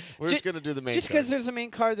it. We're just going to do the main card. Just because there's a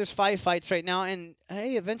main card, there's 5 fights right now, and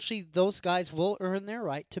hey, eventually those guys will earn their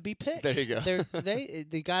right to be picked. There you go.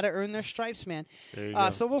 They got to earn their stripes, man. There you go.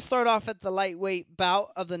 So we'll start off at the lightweight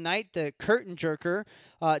bout of the night, the curtain jerker,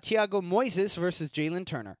 Thiago Moises versus Jalen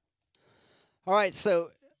Turner. All right, so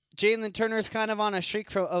Jalen Turner is kind of on a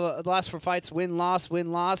streak of the last 4 fights, win-loss.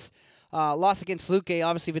 Loss against Luque.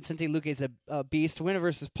 Obviously, Vicente Luque is a beast. Winner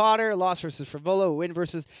versus Potter. Loss versus Frivolo. Win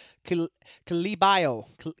versus Calibayo.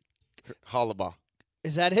 Halabaugh.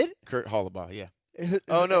 Is that it? Kurt Halabaugh, yeah.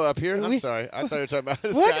 Oh, no, up here? I'm sorry. I thought you were talking about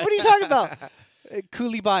this guy. What are you talking about?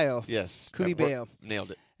 Calibayo. Yes. Calibayo.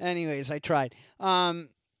 Nailed it. Anyways, I tried.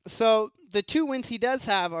 So the 2 wins he does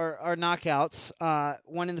have are knockouts.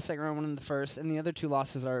 One in the second round, one in the first, and the other 2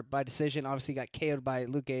 losses are by decision. Obviously, got KO'd by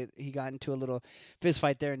Luque. He got into a little fist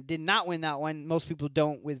fight there and did not win that one. Most people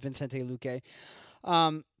don't with Vicente Luque.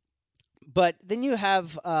 But then you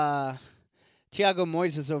have Thiago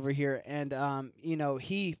Moises over here, and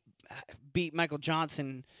he beat Michael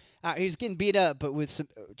Johnson. He was getting beat up, but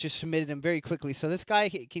just submitted him very quickly. So this guy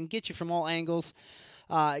can get you from all angles.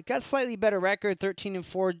 Got slightly better record,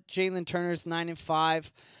 13-4. Jalen Turner's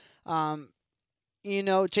 9-5.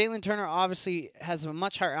 Jalen Turner obviously has a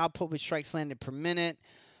much higher output with strikes landed per minute.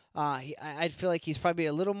 I feel like he's probably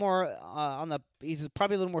a little more he's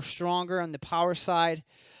probably a little more stronger on the power side.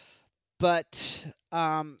 But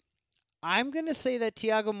I'm gonna say that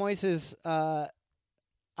Thiago Moises.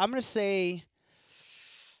 I'm gonna say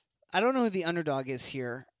I don't know who the underdog is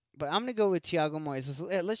here. But I'm going to go with Thiago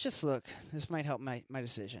Moises. Let's just look. This might help my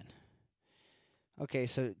decision. Okay,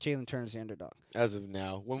 so Jalen Turner's the underdog. As of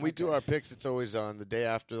now. When we do our picks, it's always on the day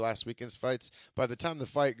after last weekend's fights. By the time the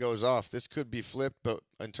fight goes off, this could be flipped, but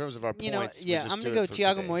in terms of our points, I'm going to go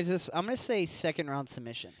Thiago Moises. I'm going to say second-round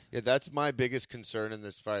submission. Yeah, that's my biggest concern in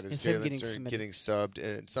this fight is Jalen Turner getting subbed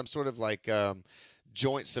and some sort of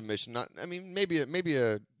joint submission. Maybe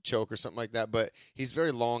a choke or something like that, but he's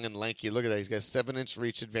very long and lanky. Look at that. He's got a 7-inch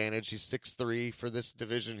reach advantage. He's 6'3" for this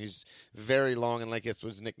division. He's very long and lanky. That's what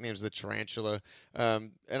his nickname's the Tarantula.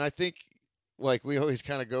 And I think like we always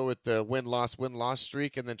kind of go with the win-loss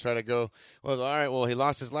streak and then try to go, well, all right, well, he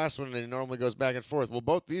lost his last one and he normally goes back and forth. Well,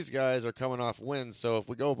 both these guys are coming off wins, so if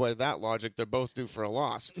we go by that logic, they're both due for a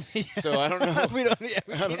loss. So I don't know.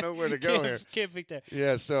 I don't know where to go here. Can't pick that.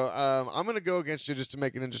 Yeah, so I'm going to go against you just to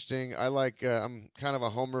make it interesting. I'm kind of a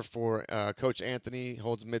homer for Coach Anthony,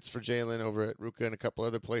 holds mitts for Jalen over at Ruka and a couple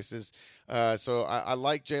other places. So I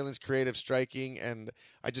like Jalen's creative striking, and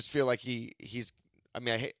I just feel like he's I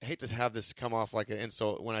mean, I hate to have this come off like an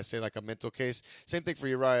insult when I say like a mental case. Same thing for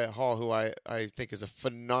Uriah Hall, who I think is a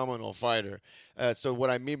phenomenal fighter. So what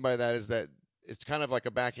I mean by that is that it's kind of like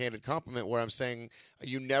a backhanded compliment where I'm saying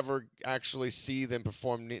you never actually see them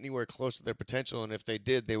perform anywhere close to their potential, and if they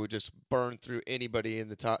did, they would just burn through anybody in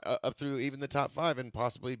the top, up through even the top 5, and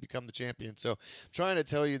possibly become the champion. So I'm trying to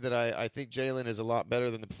tell you that I think Jalen is a lot better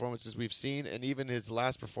than the performances we've seen, and even his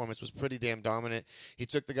last performance was pretty damn dominant. He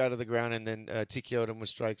took the guy to the ground and then TKO'd him with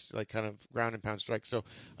strikes, like kind of ground and pound strikes. So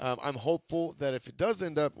I'm hopeful that if it does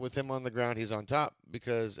end up with him on the ground, he's on top,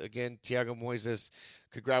 because again, Thiago Moises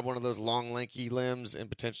could grab one of those long, lanky limbs and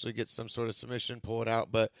potentially get some sort of submission, pull it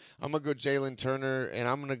out. But I'm going to go Jalen Turner, and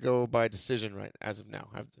I'm going to go by decision right as of now.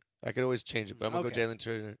 I could always change it, but I'm going to go Jalen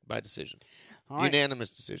Turner by decision. Right.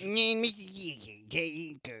 Unanimous decision. It's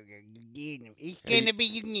going to be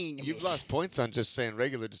unanimous. You've lost points on just saying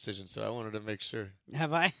regular decision, so I wanted to make sure.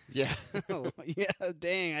 Have I? Yeah. Oh, yeah,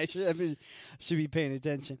 dang. I should be paying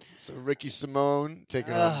attention. So Ricky Simone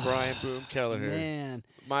taking on Brian Boom Kelleher. Man.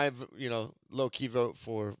 My, low-key vote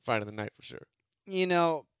for Fight of the Night for sure.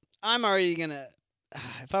 I'm already going to,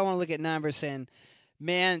 if I want to look at numbers saying,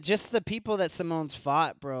 man, just the people that Simone's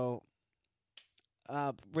fought, bro.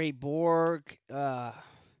 Ray Borg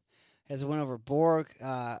has a win over Borg.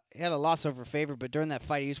 He had a loss over Favor, but during that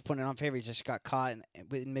fight, he was putting it on Favor. He just got caught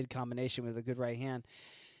in mid-combination with a good right hand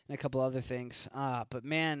and a couple other things. But,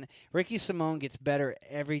 man, Ricky Simone gets better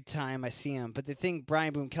every time I see him. But the thing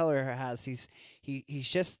Brian Boom Kelleher has, he's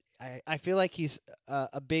just – I feel like he's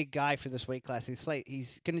a big guy for this weight class. He's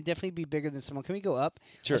going to definitely be bigger than Simone. Can we go up?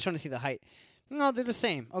 Sure. I was trying to see the height. No, they're the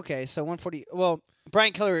same. Okay, so 140. Well,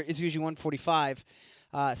 Brian Kelleher is usually 145,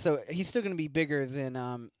 so he's still going to be bigger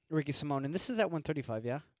than Ricky Simone. And this is at 135,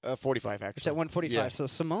 yeah? 45, actually. It's at 145. Yeah. So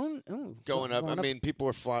Simone, going up. I mean, people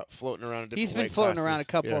were floating around a different He's been weight floating classes. around a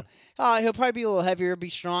couple. Yeah. He'll probably be a little heavier, be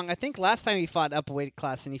strong. I think last time he fought up a weight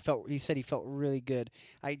class, and he said he felt really good.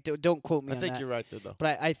 Don't quote me on that. I think you're right, though.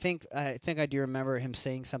 But I think I do remember him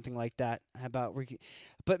saying something like that about Ricky.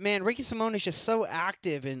 But, man, Ricky Simone is just so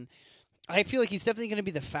active, and I feel like he's definitely going to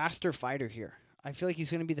be the faster fighter here. I feel like he's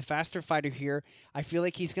going to be the faster fighter here. I feel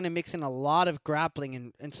like he's going to mix in a lot of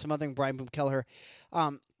grappling and smothering Brian Boom Kelleher.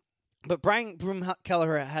 But Brian Boom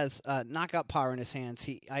Kelleher has knockout power in his hands.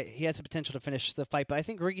 He has the potential to finish the fight. But I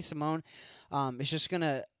think Ricky Simone is just going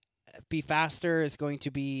to be faster, is going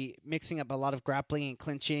to be mixing up a lot of grappling and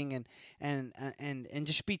clinching and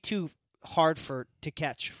just be too hard to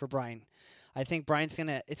catch for Brian. I think it's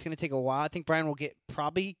gonna take a while. I think Brian will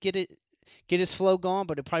probably get his flow going,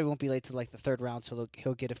 but it probably won't be late to like the third round, so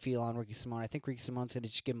he'll get a feel on Ricky Simone. I think Ricky Simone's gonna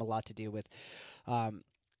just give him a lot to deal with.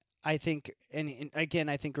 I think, and again,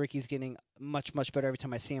 I think Ricky's getting much, much better every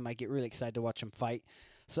time I see him. I get really excited to watch him fight.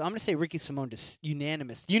 So I'm going to say Ricky Simone,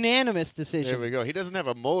 unanimous decision. There we go. He doesn't have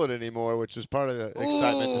a mullet anymore, which was part of the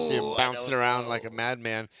excitement to see him bouncing around like a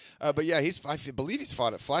madman. But yeah, I believe he's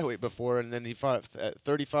fought at flyweight before, and then he fought at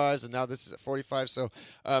 35s, and now this is at 45. So,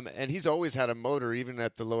 and he's always had a motor, even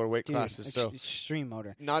at the lower weight classes. So extreme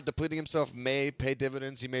motor. Not depleting himself may pay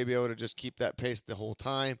dividends. He may be able to just keep that pace the whole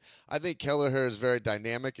time. I think Kelleher is very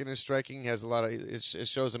dynamic in his striking. Has a lot of it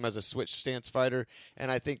shows him as a switch stance fighter, and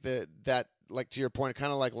I think that. Like to your point,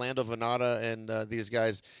 kind of like Lando Venata and these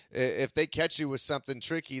guys, if they catch you with something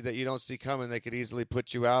tricky that you don't see coming, they could easily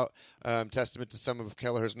put you out. Testament to some of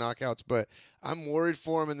Kelleher's knockouts, but I'm worried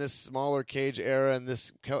for him in this smaller cage era. And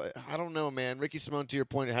I don't know, man. Ricky Simone, to your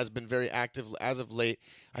point, has been very active as of late.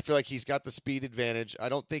 I feel like he's got the speed advantage. I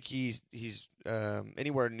don't think he's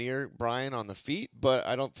anywhere near Brian on the feet, but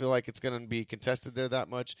I don't feel like it's going to be contested there that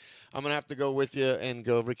much. I'm going to have to go with you and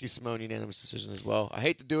go Ricky Simone unanimous decision as well. I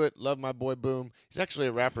hate to do it. Love my boy Boom. He's actually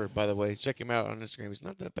a rapper, by the way. Check him out on Instagram. He's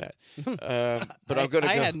not that bad. But I'm going to go.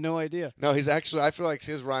 I had no idea. No, he's actually. I feel like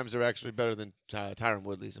his rhymes are actually better than Tyron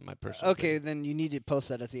Woodley's in my personal opinion. Then you need to post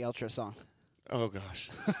that as the outro song. Oh, gosh.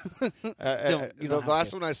 The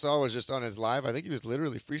last one I saw was just on his live. I think he was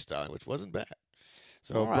literally freestyling, which wasn't bad.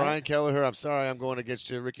 So, right. Brian Kelleher, I'm sorry I'm going against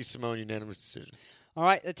you. Ricky Simone, unanimous decision. All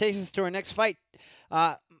right, that takes us to our next fight.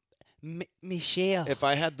 Michel. If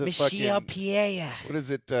I had the Michel fucking Pierre. what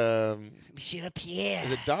is it? Michel Pierre.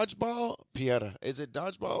 Is it dodgeball? Pierre. Is it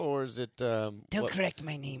dodgeball or is it? Don't correct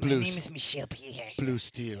my name. My Blue name is Michel Pierre. Blue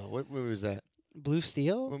Steel. What movie was that? Blue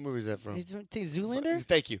Steel? What movie is that from? You think Zoolander?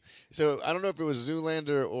 Thank you. So I don't know if it was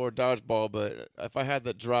Zoolander or Dodgeball, but if I had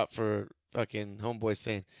that drop for fucking homeboy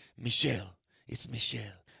saying Michelle, it's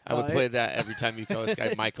Michelle, I would play that every time you call this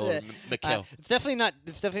guy Michael or Mikkel. It's definitely not.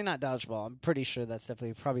 It's definitely not Dodgeball. I'm pretty sure that's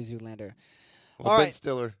definitely probably Zoolander. Well, All Ben right.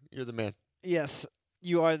 Stiller, you're the man. Yes,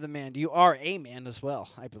 you are the man. You are a man as well,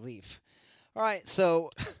 I believe. All right,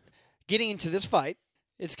 so getting into this fight,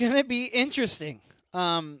 it's gonna be interesting.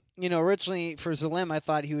 Originally for Zalem, I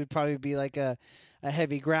thought he would probably be like a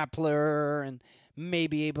heavy grappler and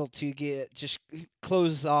maybe able to just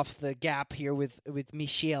close off the gap here with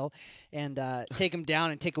Michel and take him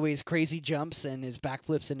down and take away his crazy jumps and his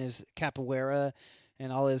backflips and his capoeira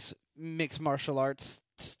and all his mixed martial arts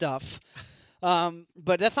stuff.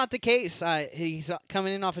 But that's not the case. He's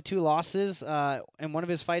coming in off of 2 losses. In one of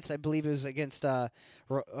his fights, I believe it was against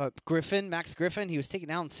Max Griffin. He was taken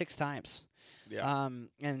down 6 times. Yeah.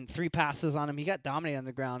 And 3 passes on him. He got dominated on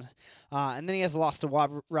the ground. And then he has a loss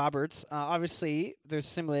to Roberts. Obviously, there's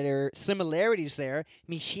similarities there.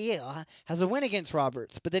 Michel has a win against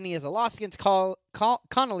Roberts, but then he has a loss against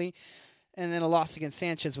Connolly, and then a loss against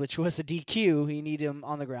Sanchez, which was a DQ. He needed him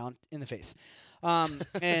on the ground in the face.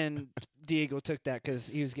 And Diego took that because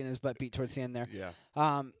he was getting his butt beat towards the end there. Yeah.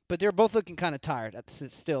 But they're both looking kind of tired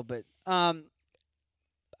still. But I'm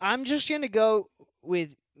just going to go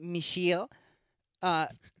with Michel.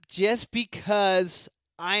 Just because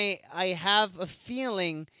I have a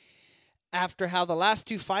feeling after how the last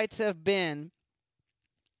 2 fights have been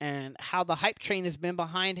and how the hype train has been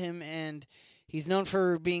behind him and he's known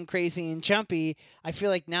for being crazy and jumpy, I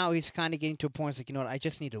feel like now he's kind of getting to a point like, you know what, I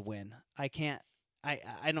just need to win. I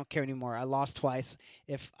don't care anymore. I lost twice.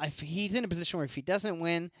 If he's in a position where if he doesn't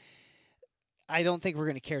win, I don't think we're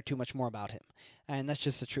going to care too much more about him. And that's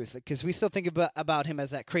just the truth. Because we still think about him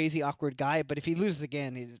as that crazy, awkward guy. But if he loses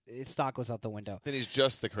again, his stock goes out the window. Then he's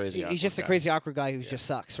just the crazy He's just a crazy, awkward guy who just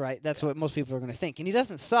sucks, right? That's what most people are going to think. And he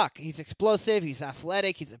doesn't suck. He's explosive. He's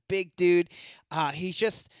athletic. He's a big dude.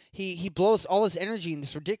 He blows all his energy in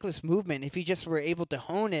this ridiculous movement. If he just were able to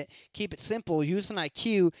hone it, keep it simple, use an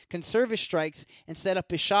IQ, conserve his strikes, and set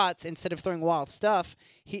up his shots instead of throwing wild stuff,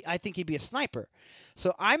 I think he'd be a sniper.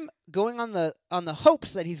 So I'm going on the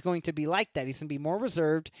hopes that he's going to be like that. He's going to be more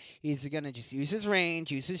reserved. He's going to just use his range,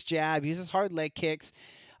 use his jab, use his hard leg kicks,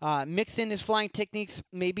 mix in his flying techniques,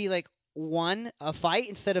 maybe like 1 a fight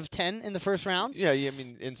instead of 10 in the first round. Yeah, I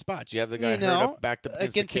mean, in spots. You have the guy hurt up, backed up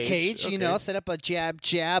against the cage. Okay. Set up a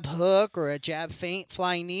jab hook or a jab feint,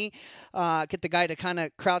 flying knee. Get the guy to kind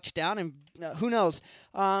of crouch down and who knows.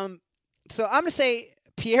 So I'm going to say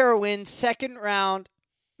Pierre wins second round.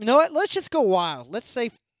 You know what? Let's just go wild. Let's say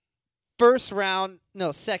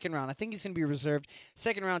second round. I think he's going to be reserved.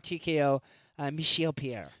 Second round TKO, Michel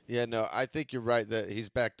Pierre. Yeah, no, I think you're right that he's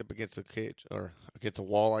backed up against a cage or against a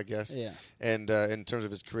wall, I guess. Yeah. And in terms of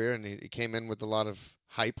his career, and he came in with a lot of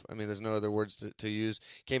hype. I mean, there's no other words to use.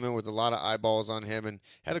 Came in with a lot of eyeballs on him and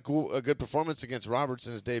had a good performance against Roberts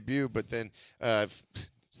in his debut, but then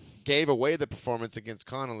gave away the performance against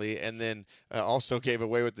Connolly, and then also gave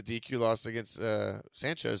away with the DQ loss against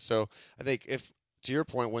Sanchez. So I think if, to your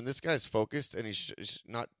point, when this guy's focused and he's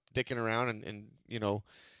not dicking around and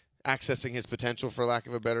accessing his potential, for lack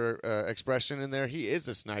of a better expression in there, he is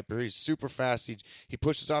a sniper. He's super fast. He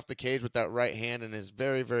pushes off the cage with that right hand and is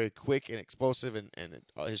very, very quick and explosive, and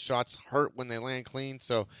his shots hurt when they land clean.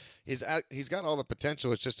 So he's got all the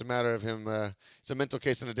potential. It's just a matter of him. It's a mental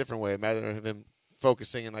case in a different way. A matter of him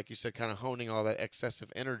focusing and, like you said, kind of honing all that excessive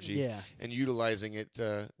energy and utilizing it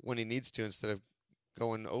when he needs to instead of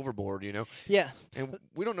going overboard, Yeah. And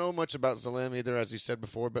we don't know much about Zalem either, as you said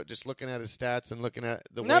before, but just looking at his stats and looking at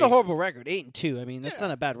the not a horrible record, 8-2. I mean, that's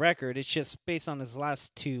not a bad record. It's just based on his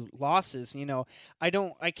last 2 losses.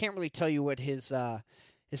 I can't really tell you what his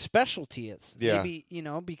specialty is. Yeah. Maybe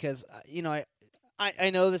because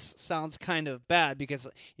I know this sounds kind of bad because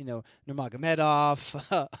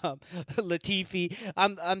Nurmagomedov, Latifi.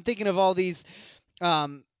 I'm thinking of all these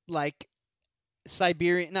like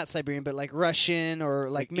not Siberian, but like Russian or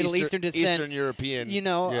like Middle Eastern descent. Eastern European.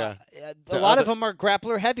 A lot of them are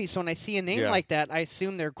grappler heavy. So when I see a name like that, I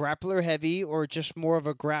assume they're grappler heavy or just more of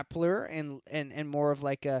a grappler and more of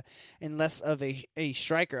like and less of a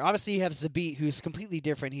striker. Obviously, you have Zabit, who's completely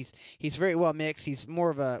different. He's very well mixed. He's more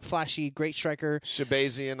of a flashy, great striker.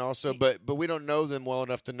 Shabazian also, but we don't know them well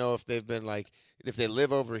enough to know if they've been like if they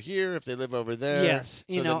live over here, if they live over there. Yes,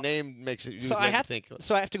 so the name makes it. So I have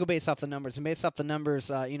to go based off the numbers, and based off the numbers,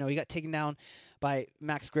 he got taken down by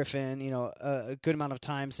Max Griffin, a good amount of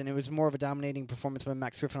times, and it was more of a dominating performance by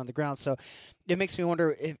Max Griffin on the ground. So it makes me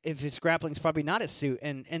wonder if his grappling is probably not his suit,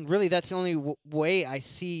 and really that's the only way I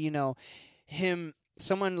see, him,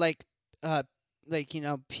 someone like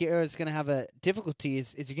Pierre is going to have a difficulty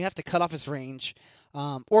is you're going to have to cut off his range,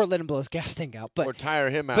 or let him blow his gas tank out, or tire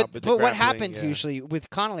him out. But what happens usually with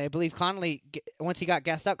Connolly? I believe Connolly, once he got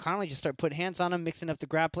gassed out, Connolly just started putting hands on him, mixing up the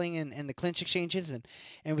grappling and the clinch exchanges,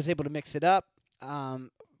 and was able to mix it up.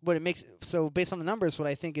 Based on the numbers, what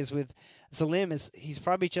I think is with Zalem is he's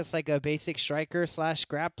probably just like a basic striker /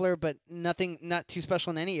 grappler, but not too special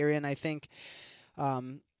in any area. And I think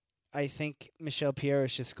Michel Pierre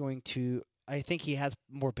is just going to. I think he has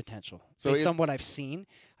more potential. So based on what I've seen,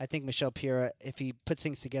 I think Michel Pierre, if he puts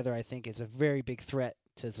things together, I think is a very big threat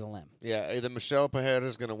to Zalem. Yeah, either Michel Pereira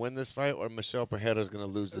is going to win this fight or Michel Pereira is going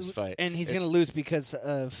to lose this fight. And he's going to lose because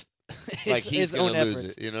of he's own gonna lose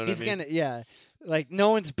efforts. it. You know what he's I mean? Gonna, yeah. Like, no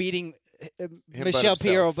one's beating Michel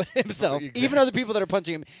Pierre but himself. Exactly. Even other people that are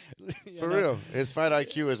punching him. For real. His fight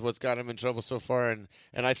IQ is what's got him in trouble so far. And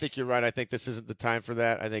I think you're right. I think this isn't the time for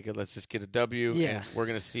that. I think let's just get a W. Yeah. And we're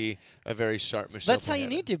going to see a very sharp Michel That's Pereira. how you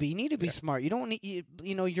need to be. You need to be smart. You don't need,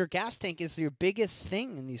 your gas tank is your biggest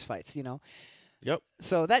thing in these fights, Yep.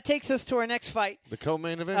 So that takes us to our next fight. The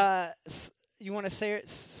co-main event? You want to say it?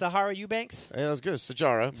 Sahara Eubanks? Yeah, that was good.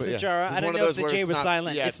 Sajara. But Sajara. Yeah. I didn't know if the J was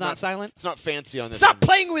silent. Yeah, it's not silent? It's not fancy on this Stop one.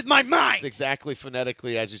 playing with my mind! It's exactly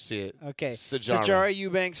phonetically as you see it. Okay. Sajara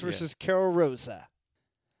Eubanks versus Carol Rosa.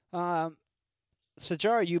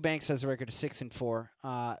 Sajara Eubanks has a record of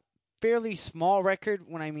 6-4. Fairly small record.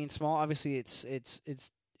 When I mean small, obviously it's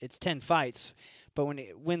 10 fights, but when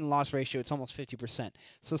win-loss ratio, it's almost 50%.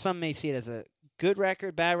 So some may see it as a good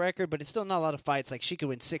record, bad record, but it's still not a lot of fights. Like, she could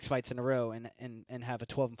win 6 fights in a row and have a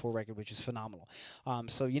 12-4 record, which is phenomenal.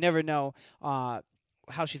 So you never know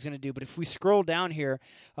how she's going to do. But if we scroll down here,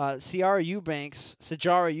 Sajara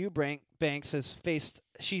Eubanks has faced.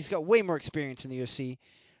 She's got way more experience in the UFC.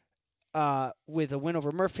 With a win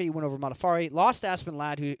over Murphy, win over Modafferi, lost to Aspen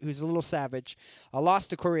Ladd, who's a little savage, lost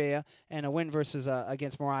to Correa, and a win versus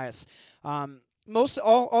against Moraes. All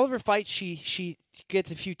of her fights, she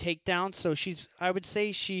gets a few takedowns, so I would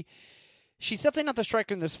say she's definitely not the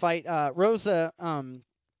striker in this fight. Rosa,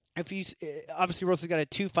 obviously Rosa's got a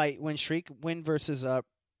 2-fight win streak, win versus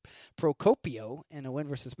Procopio and a win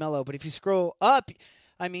versus Mello. But if you scroll up,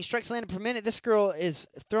 I mean, strikes landed per minute. This girl is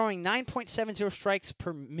throwing 9.70 strikes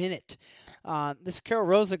per minute. This Carol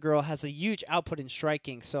Rosa girl has a huge output in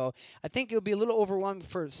striking, so I think it would be a little overwhelming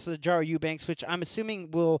for Sajara Eubanks, which I'm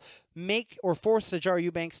assuming will make or force Sajara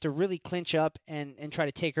Eubanks to really clinch up and try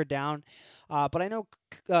to take her down. But I know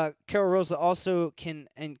Carol Rosa also can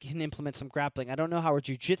implement some grappling. I don't know how her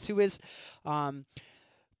jiu-jitsu is,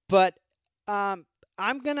 but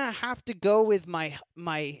I'm going to have to go with my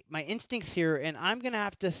instincts here, and I'm going to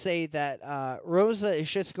have to say that Rosa is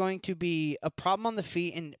just going to be a problem on the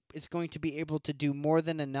feet and is going to be able to do more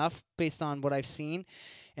than enough based on what I've seen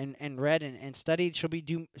and read and studied. She'll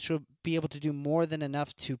be able to do more than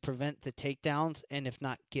enough to prevent the takedowns, and if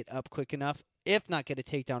not, get up quick enough, if not get a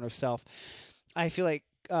takedown herself. I feel like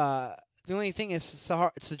the only thing is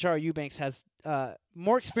Sajara Eubanks has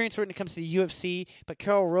more experience when it comes to the UFC, but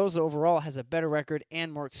Carol Rosa overall has a better record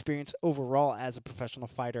and more experience overall as a professional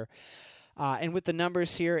fighter. And with the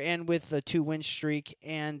numbers here and with the 2-win streak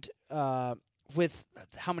and with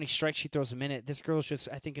how many strikes she throws a minute, this girl's just,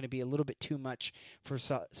 I think, going to be a little bit too much for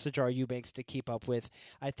Sajara Eubanks to keep up with.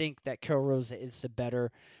 I think that Carol Rosa is the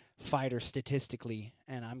better fighter statistically,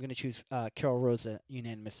 and I'm going to choose Carol Rosa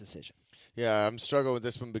unanimous decision. Yeah, I'm struggling with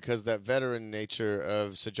this one because that veteran nature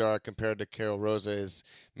of Sajara compared to Carol Rosa is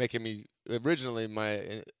making me. Originally,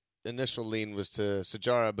 my initial lean was to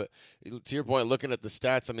Sajara, but to your point, looking at the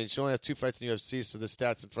stats, I mean, she only has 2 fights in the UFC, so the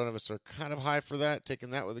stats in front of us are kind of high for that.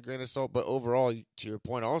 Taking that with a grain of salt, but overall, to your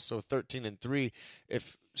point, also 13-3.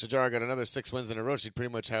 If Sajara got another 6 wins in a row, she'd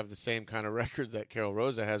pretty much have the same kind of record that Carol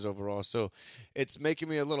Rosa has overall. So it's making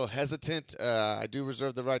me a little hesitant. I do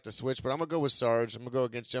reserve the right to switch, but I'm going to go with Sarge. I'm going to go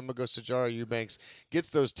against you. I'm going to go Sajara Eubanks.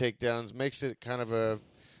 Gets those takedowns, makes it kind of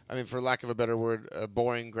for lack of a better word, a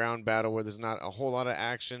boring ground battle where there's not a whole lot of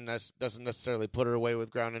action. That doesn't necessarily put her away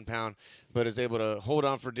with ground and pound, but is able to hold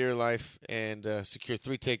on for dear life and secure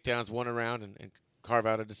 3 takedowns, 1 around, and carve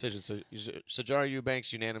out a decision. So Sajara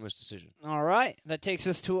Eubanks, unanimous decision. All right. That takes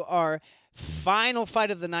us to our final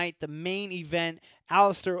fight of the night, the main event.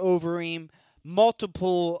 Alistair Overeem,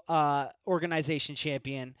 multiple organization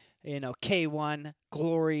champion, K1,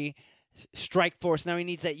 Glory, Strikeforce. Now he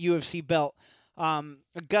needs that UFC belt.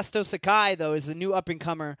 Augusto Sakai, though, is the new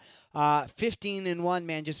up-and-comer. 15-1,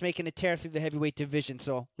 man, just making a tear through the heavyweight division.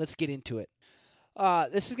 So let's get into it.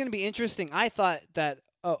 This is going to be interesting. I thought that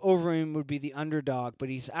Overeem would be the underdog, but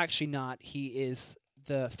he's actually not. He is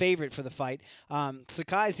the favorite for the fight.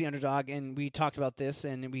 Sakai is the underdog, and we talked about this,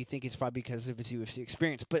 and we think it's probably because of his UFC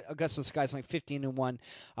experience. But Augusto Sakai is only 15-1.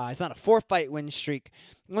 It's not a 4-fight win streak.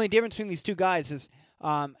 The only difference between these two guys is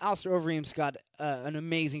Alistair Overeem's got an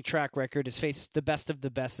amazing track record. Has faced the best of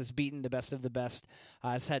the best. Has beaten the best of the best.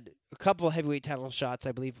 Has had a couple of heavyweight title shots,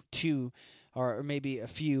 I believe 2, or maybe a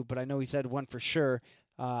few, but I know he's had 1 for sure.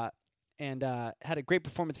 And had a great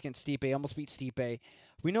performance against Stipe. Almost beat Stipe.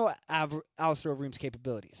 We know Alistair Overeem's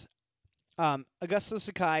capabilities. Augusto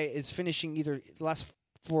Sakai is finishing either the last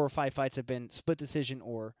 4 or 5 fights have been split decision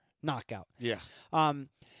or knockout. Yeah.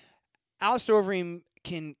 Alistair Overeem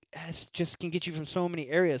can get you from so many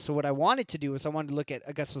areas. So what I wanted to do is I wanted to look at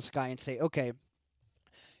Augusto Sakai and say, okay,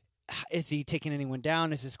 is he taking anyone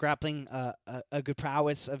down? Is his grappling a good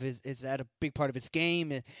prowess of his? Is that a big part of his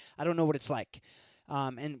game? I don't know what it's like.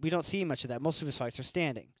 And we don't see much of that. Most of his fights are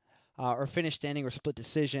standing, or finished standing, or split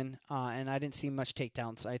decision. And I didn't see much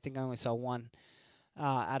takedowns. I think I only saw 1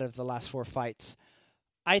 out of the last 4 fights.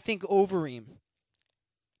 I think Overeem,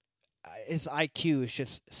 his IQ is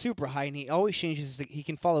just super high, and he always changes. He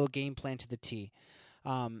can follow a game plan to the T.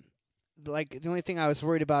 The only thing I was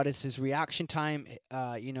worried about is his reaction time. He's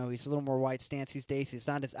a little more wide stance these days. He's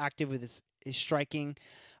not as active with his striking.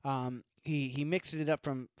 He mixes it up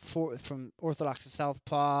from orthodox to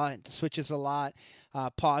southpaw and switches a lot,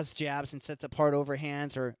 pause jabs and sets up hard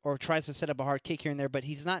overhands or tries to set up a hard kick here and there. But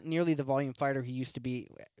he's not nearly the volume fighter he used to be,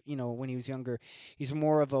 when he was younger. He's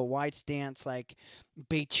more of a wide stance, like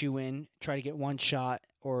bait you in, try to get one shot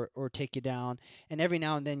or take you down. And every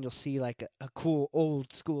now and then you'll see like a cool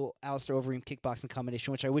old school Alistair Overeem kickboxing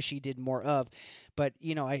combination, which I wish he did more of. But,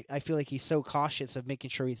 I feel like he's so cautious of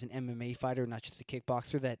making sure he's an MMA fighter, not just a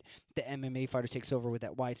kickboxer, that the MMA fighter takes over with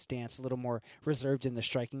that wide stance, a little more reserved in the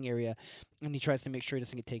striking area, and he tries to make sure he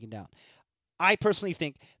doesn't get taken down. I personally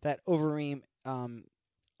think that Overeem, I'm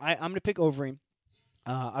going to pick Overeem.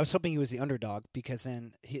 I was hoping he was the underdog because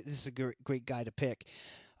then this is a great guy to pick.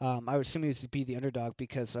 I would assume he would be the underdog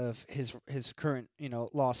because of his current,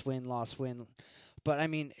 loss win. But I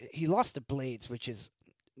mean, he lost to Blades, which is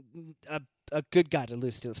a good guy to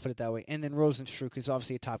lose to. Let's put it that way. And then Rosenstruck, who's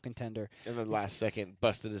obviously a top contender. And then last second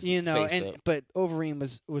busted his face up. But Overeem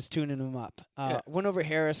was tuning him up. Went over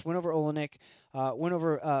Harris, went over Olenek, went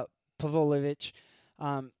over Pavlovich.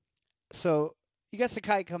 So you got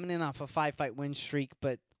Sakai coming in off a 5-fight win streak,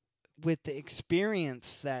 but with the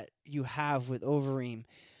experience that you have with Overeem,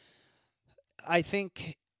 I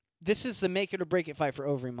think this is the make it or break it fight for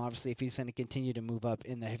Overeem, obviously, if he's going to continue to move up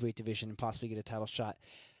in the heavyweight division and possibly get a title shot.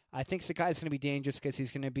 I think Sakai's going to be dangerous because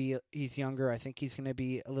he's younger. I think he's going to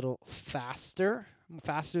be a little faster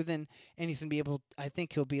than, and he's going to be able. I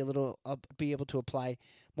think he'll be able to apply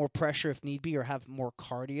more pressure if need be, or have more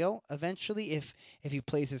cardio eventually if he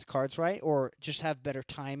plays his cards right, or just have better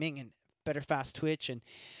timing and better fast twitch, and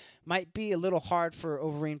might be a little hard for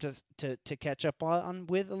Overeem to catch up on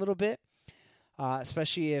with a little bit,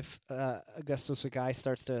 especially if Augusto Sakai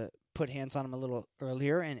starts to put hands on him a little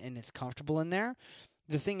earlier and is comfortable in there.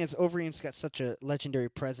 The thing is, Overeem's got such a legendary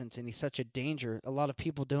presence, and he's such a danger. A lot of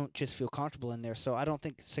people don't just feel comfortable in there, so I don't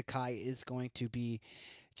think Sakai is going to be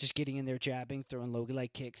just getting in there, jabbing, throwing low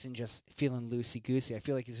leg kicks, and just feeling loosey-goosey. I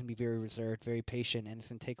feel like he's going to be very reserved, very patient, and it's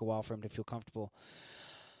going to take a while for him to feel comfortable.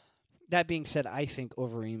 That being said, I think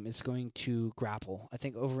Overeem is going to grapple. I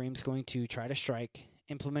think Overeem's going to try to strike,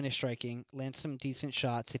 implement his striking, land some decent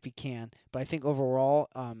shots if he can. But I think overall,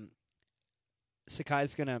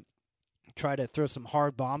 Sakai's going to try to throw some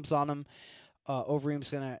hard bombs on him.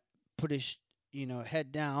 Overeem's going to put his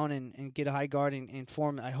head down and get a high guard and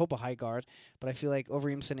form, I hope, a high guard. But I feel like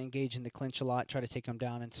Overeem's going to engage in the clinch a lot, try to take him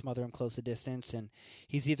down and smother him close the distance. And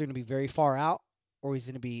he's either going to be very far out or he's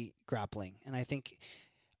going to be grappling. And I think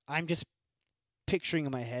I'm just picturing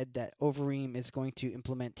in my head that Overeem is going to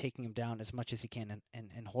implement taking him down as much as he can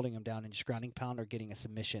and holding him down and just grounding pound or getting a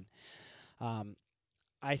submission.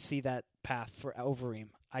 I see that path for Overeem.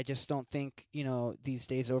 I just don't think, these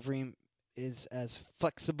days Overeem is as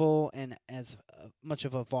flexible and as much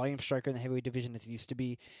of a volume striker in the heavyweight division as he used to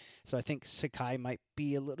be. So I think Sakai might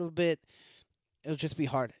be a little bit, it'll just be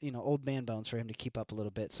hard, old man bones for him to keep up a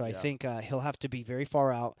little bit. So I think he'll have to be very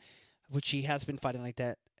far out, which he has been fighting like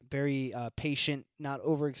that, very patient, not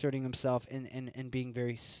overexerting himself and being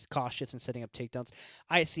very cautious and setting up takedowns.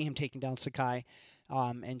 I see him taking down Sakai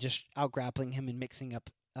and just out-grappling him and mixing up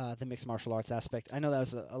the mixed martial arts aspect. I know that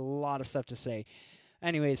was a lot of stuff to say.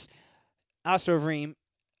 Anyways, Alistair Overeem,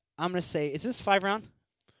 I'm going to say, is this 5-round?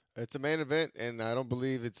 It's a main event, and I don't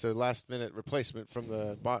believe it's a last-minute replacement from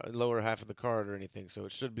the lower half of the card or anything, so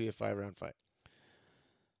it should be a 5-round fight.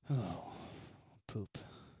 Oh, poop.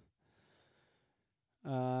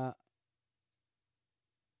 You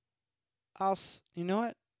know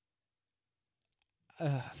what?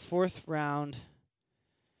 4th round.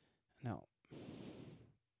 No.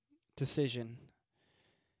 Decision.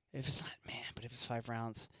 If it's not, but if it's 5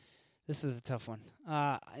 rounds, this is a tough one.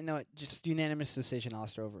 I know it. Just unanimous decision,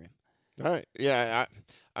 Alistair Overeem. All right. Yeah,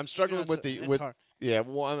 I'm struggling with hard. Yeah,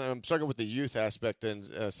 well, I'm struggling with the youth aspect, and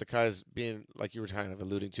Sakai's being, like you were kind of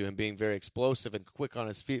alluding to, him being very explosive and quick on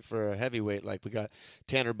his feet for a heavyweight. Like, we got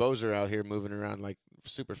Tanner Boser out here moving around like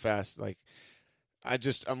super fast. Like,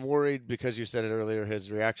 I'm worried because you said it earlier,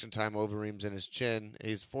 his reaction time, Overeem's in his chin.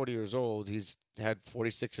 He's 40 years old. He's had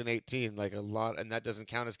 46 and 18, like a lot, and that doesn't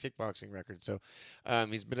count his kickboxing record. So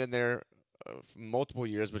he's been in there multiple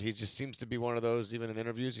years, but he just seems to be one of those, even in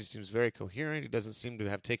interviews, he seems very coherent. He doesn't seem to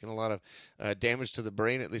have taken a lot of damage to the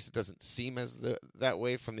brain. At least it doesn't seem that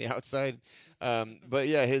way from the outside. But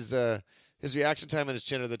yeah, his reaction time and his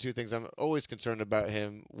chin are the two things I'm always concerned about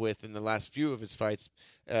him with in the last few of his fights.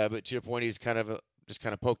 But to your point, he's just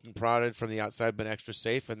kind of poked and prodded from the outside, been extra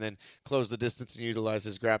safe, and then close the distance and utilize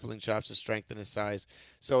his grappling chops, his strength, and his size.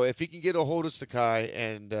 So if he can get a hold of Sakai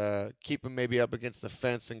and keep him maybe up against the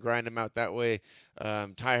fence and grind him out that way,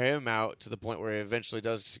 tire him out to the point where he eventually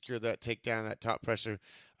does secure that takedown, that top pressure,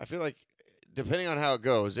 I feel like, depending on how it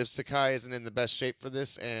goes, if Sakai isn't in the best shape for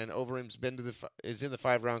this, and Overeem's is in the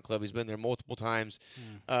 5-round club, he's been there multiple times,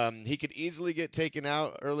 he could easily get taken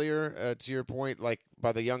out earlier. To your point, like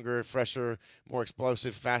by the younger, fresher, more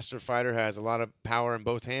explosive, faster fighter, has a lot of power in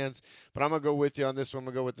both hands. But I'm gonna go with you on this one. I'm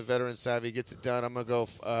gonna go with the veteran savvy, gets it done. I'm gonna go.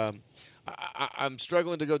 I'm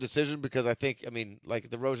struggling to go decision because I think, like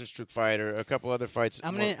the Rosenstruck fight or a couple other fights.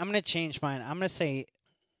 I'm gonna change mine. I'm gonna say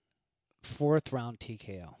 4th round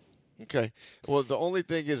TKO. Okay. Well, the only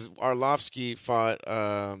thing is Arlovsky fought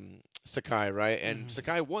Sakai, right? And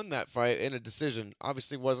Sakai won that fight in a decision.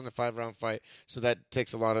 Obviously, wasn't a 5-round fight, so that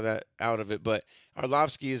takes a lot of that out of it. But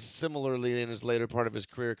Arlovsky is similarly in his later part of his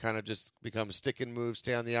career kind of just become a stick and move,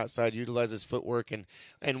 stay on the outside, utilize his footwork, and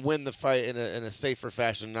win the fight in a safer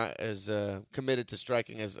fashion, not as committed to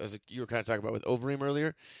striking as you were kind of talking about with Overeem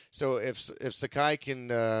earlier. So if Sakai can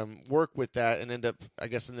work with that and end up, I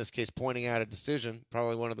guess in this case, pointing out a decision,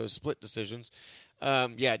 probably one of those split decisions.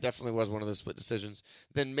 Yeah, it definitely was one of those split decisions.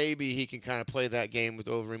 Then maybe he can kind of play that game with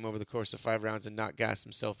Overeem over the course of 5 rounds and not gas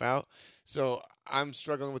himself out. So I'm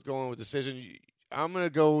struggling with going with decision. I'm going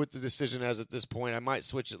to go with the decision as at this point. I might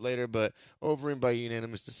switch it later, but Overeem by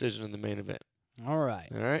unanimous decision in the main event. All right.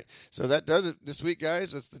 So that does it this week,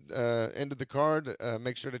 guys. That's the end of the card.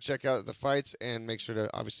 Make sure to check out the fights and make sure to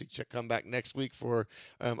obviously come back next week for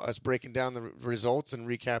us breaking down the results and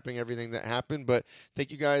recapping everything that happened. But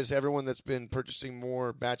thank you guys, everyone that's been purchasing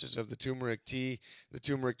more batches of the turmeric tea, the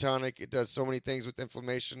turmeric tonic. It does so many things with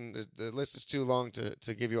inflammation. The list is too long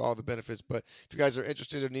to give you all the benefits. But if you guys are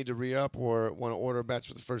interested or need to re-up or want to order a batch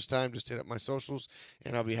for the first time, just hit up my socials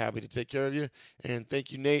and I'll be happy to take care of you. And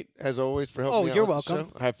thank you, Nate, as always, for helping me out. You're with the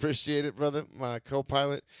welcome. show. I appreciate it, brother. My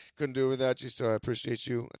co-pilot, couldn't do it without you, so I appreciate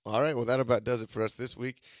you. All right, well, that about does it for us this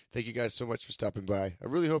week. Thank you guys so much for stopping by. I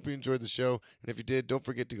really hope you enjoyed the show, and if you did, don't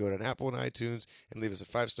forget to go to Apple and iTunes and leave us a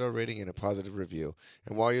 5-star rating and a positive review.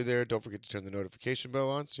 And while you're there, don't forget to turn the notification bell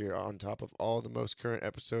on so you're on top of all the most current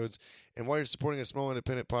episodes. And while you're supporting a small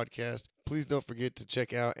independent podcast, please don't forget to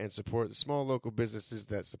check out and support the small local businesses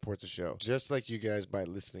that support the show, just like you guys by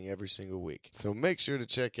listening every single week. So make sure to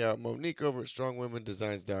check out Monique over at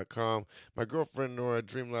strongwomendesigns.com, my girlfriend Nora at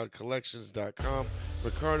dreamloudcollections.com,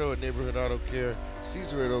 Ricardo at Neighborhood Auto Care,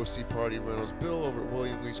 Caesar at OC Party Rentals, Bill over at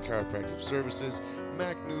William Leach Chiropractic Services,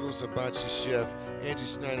 Mac Noodles Hibachi Chef, Angie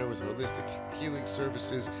Snyder with Holistic Healing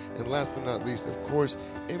Services, and last but not least, of course,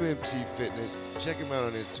 MMT Fitness. Check him out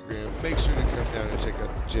on Instagram. Make sure to come down and check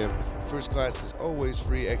out the gym. First class is always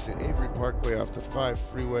free. Exit Avery Parkway off the 5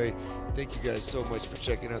 freeway. Thank you guys so much for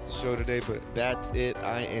checking out the show today, but that's it.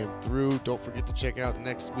 I am through. Don't forget to check out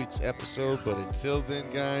next week's episode, but until then,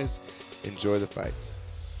 guys, enjoy the fights.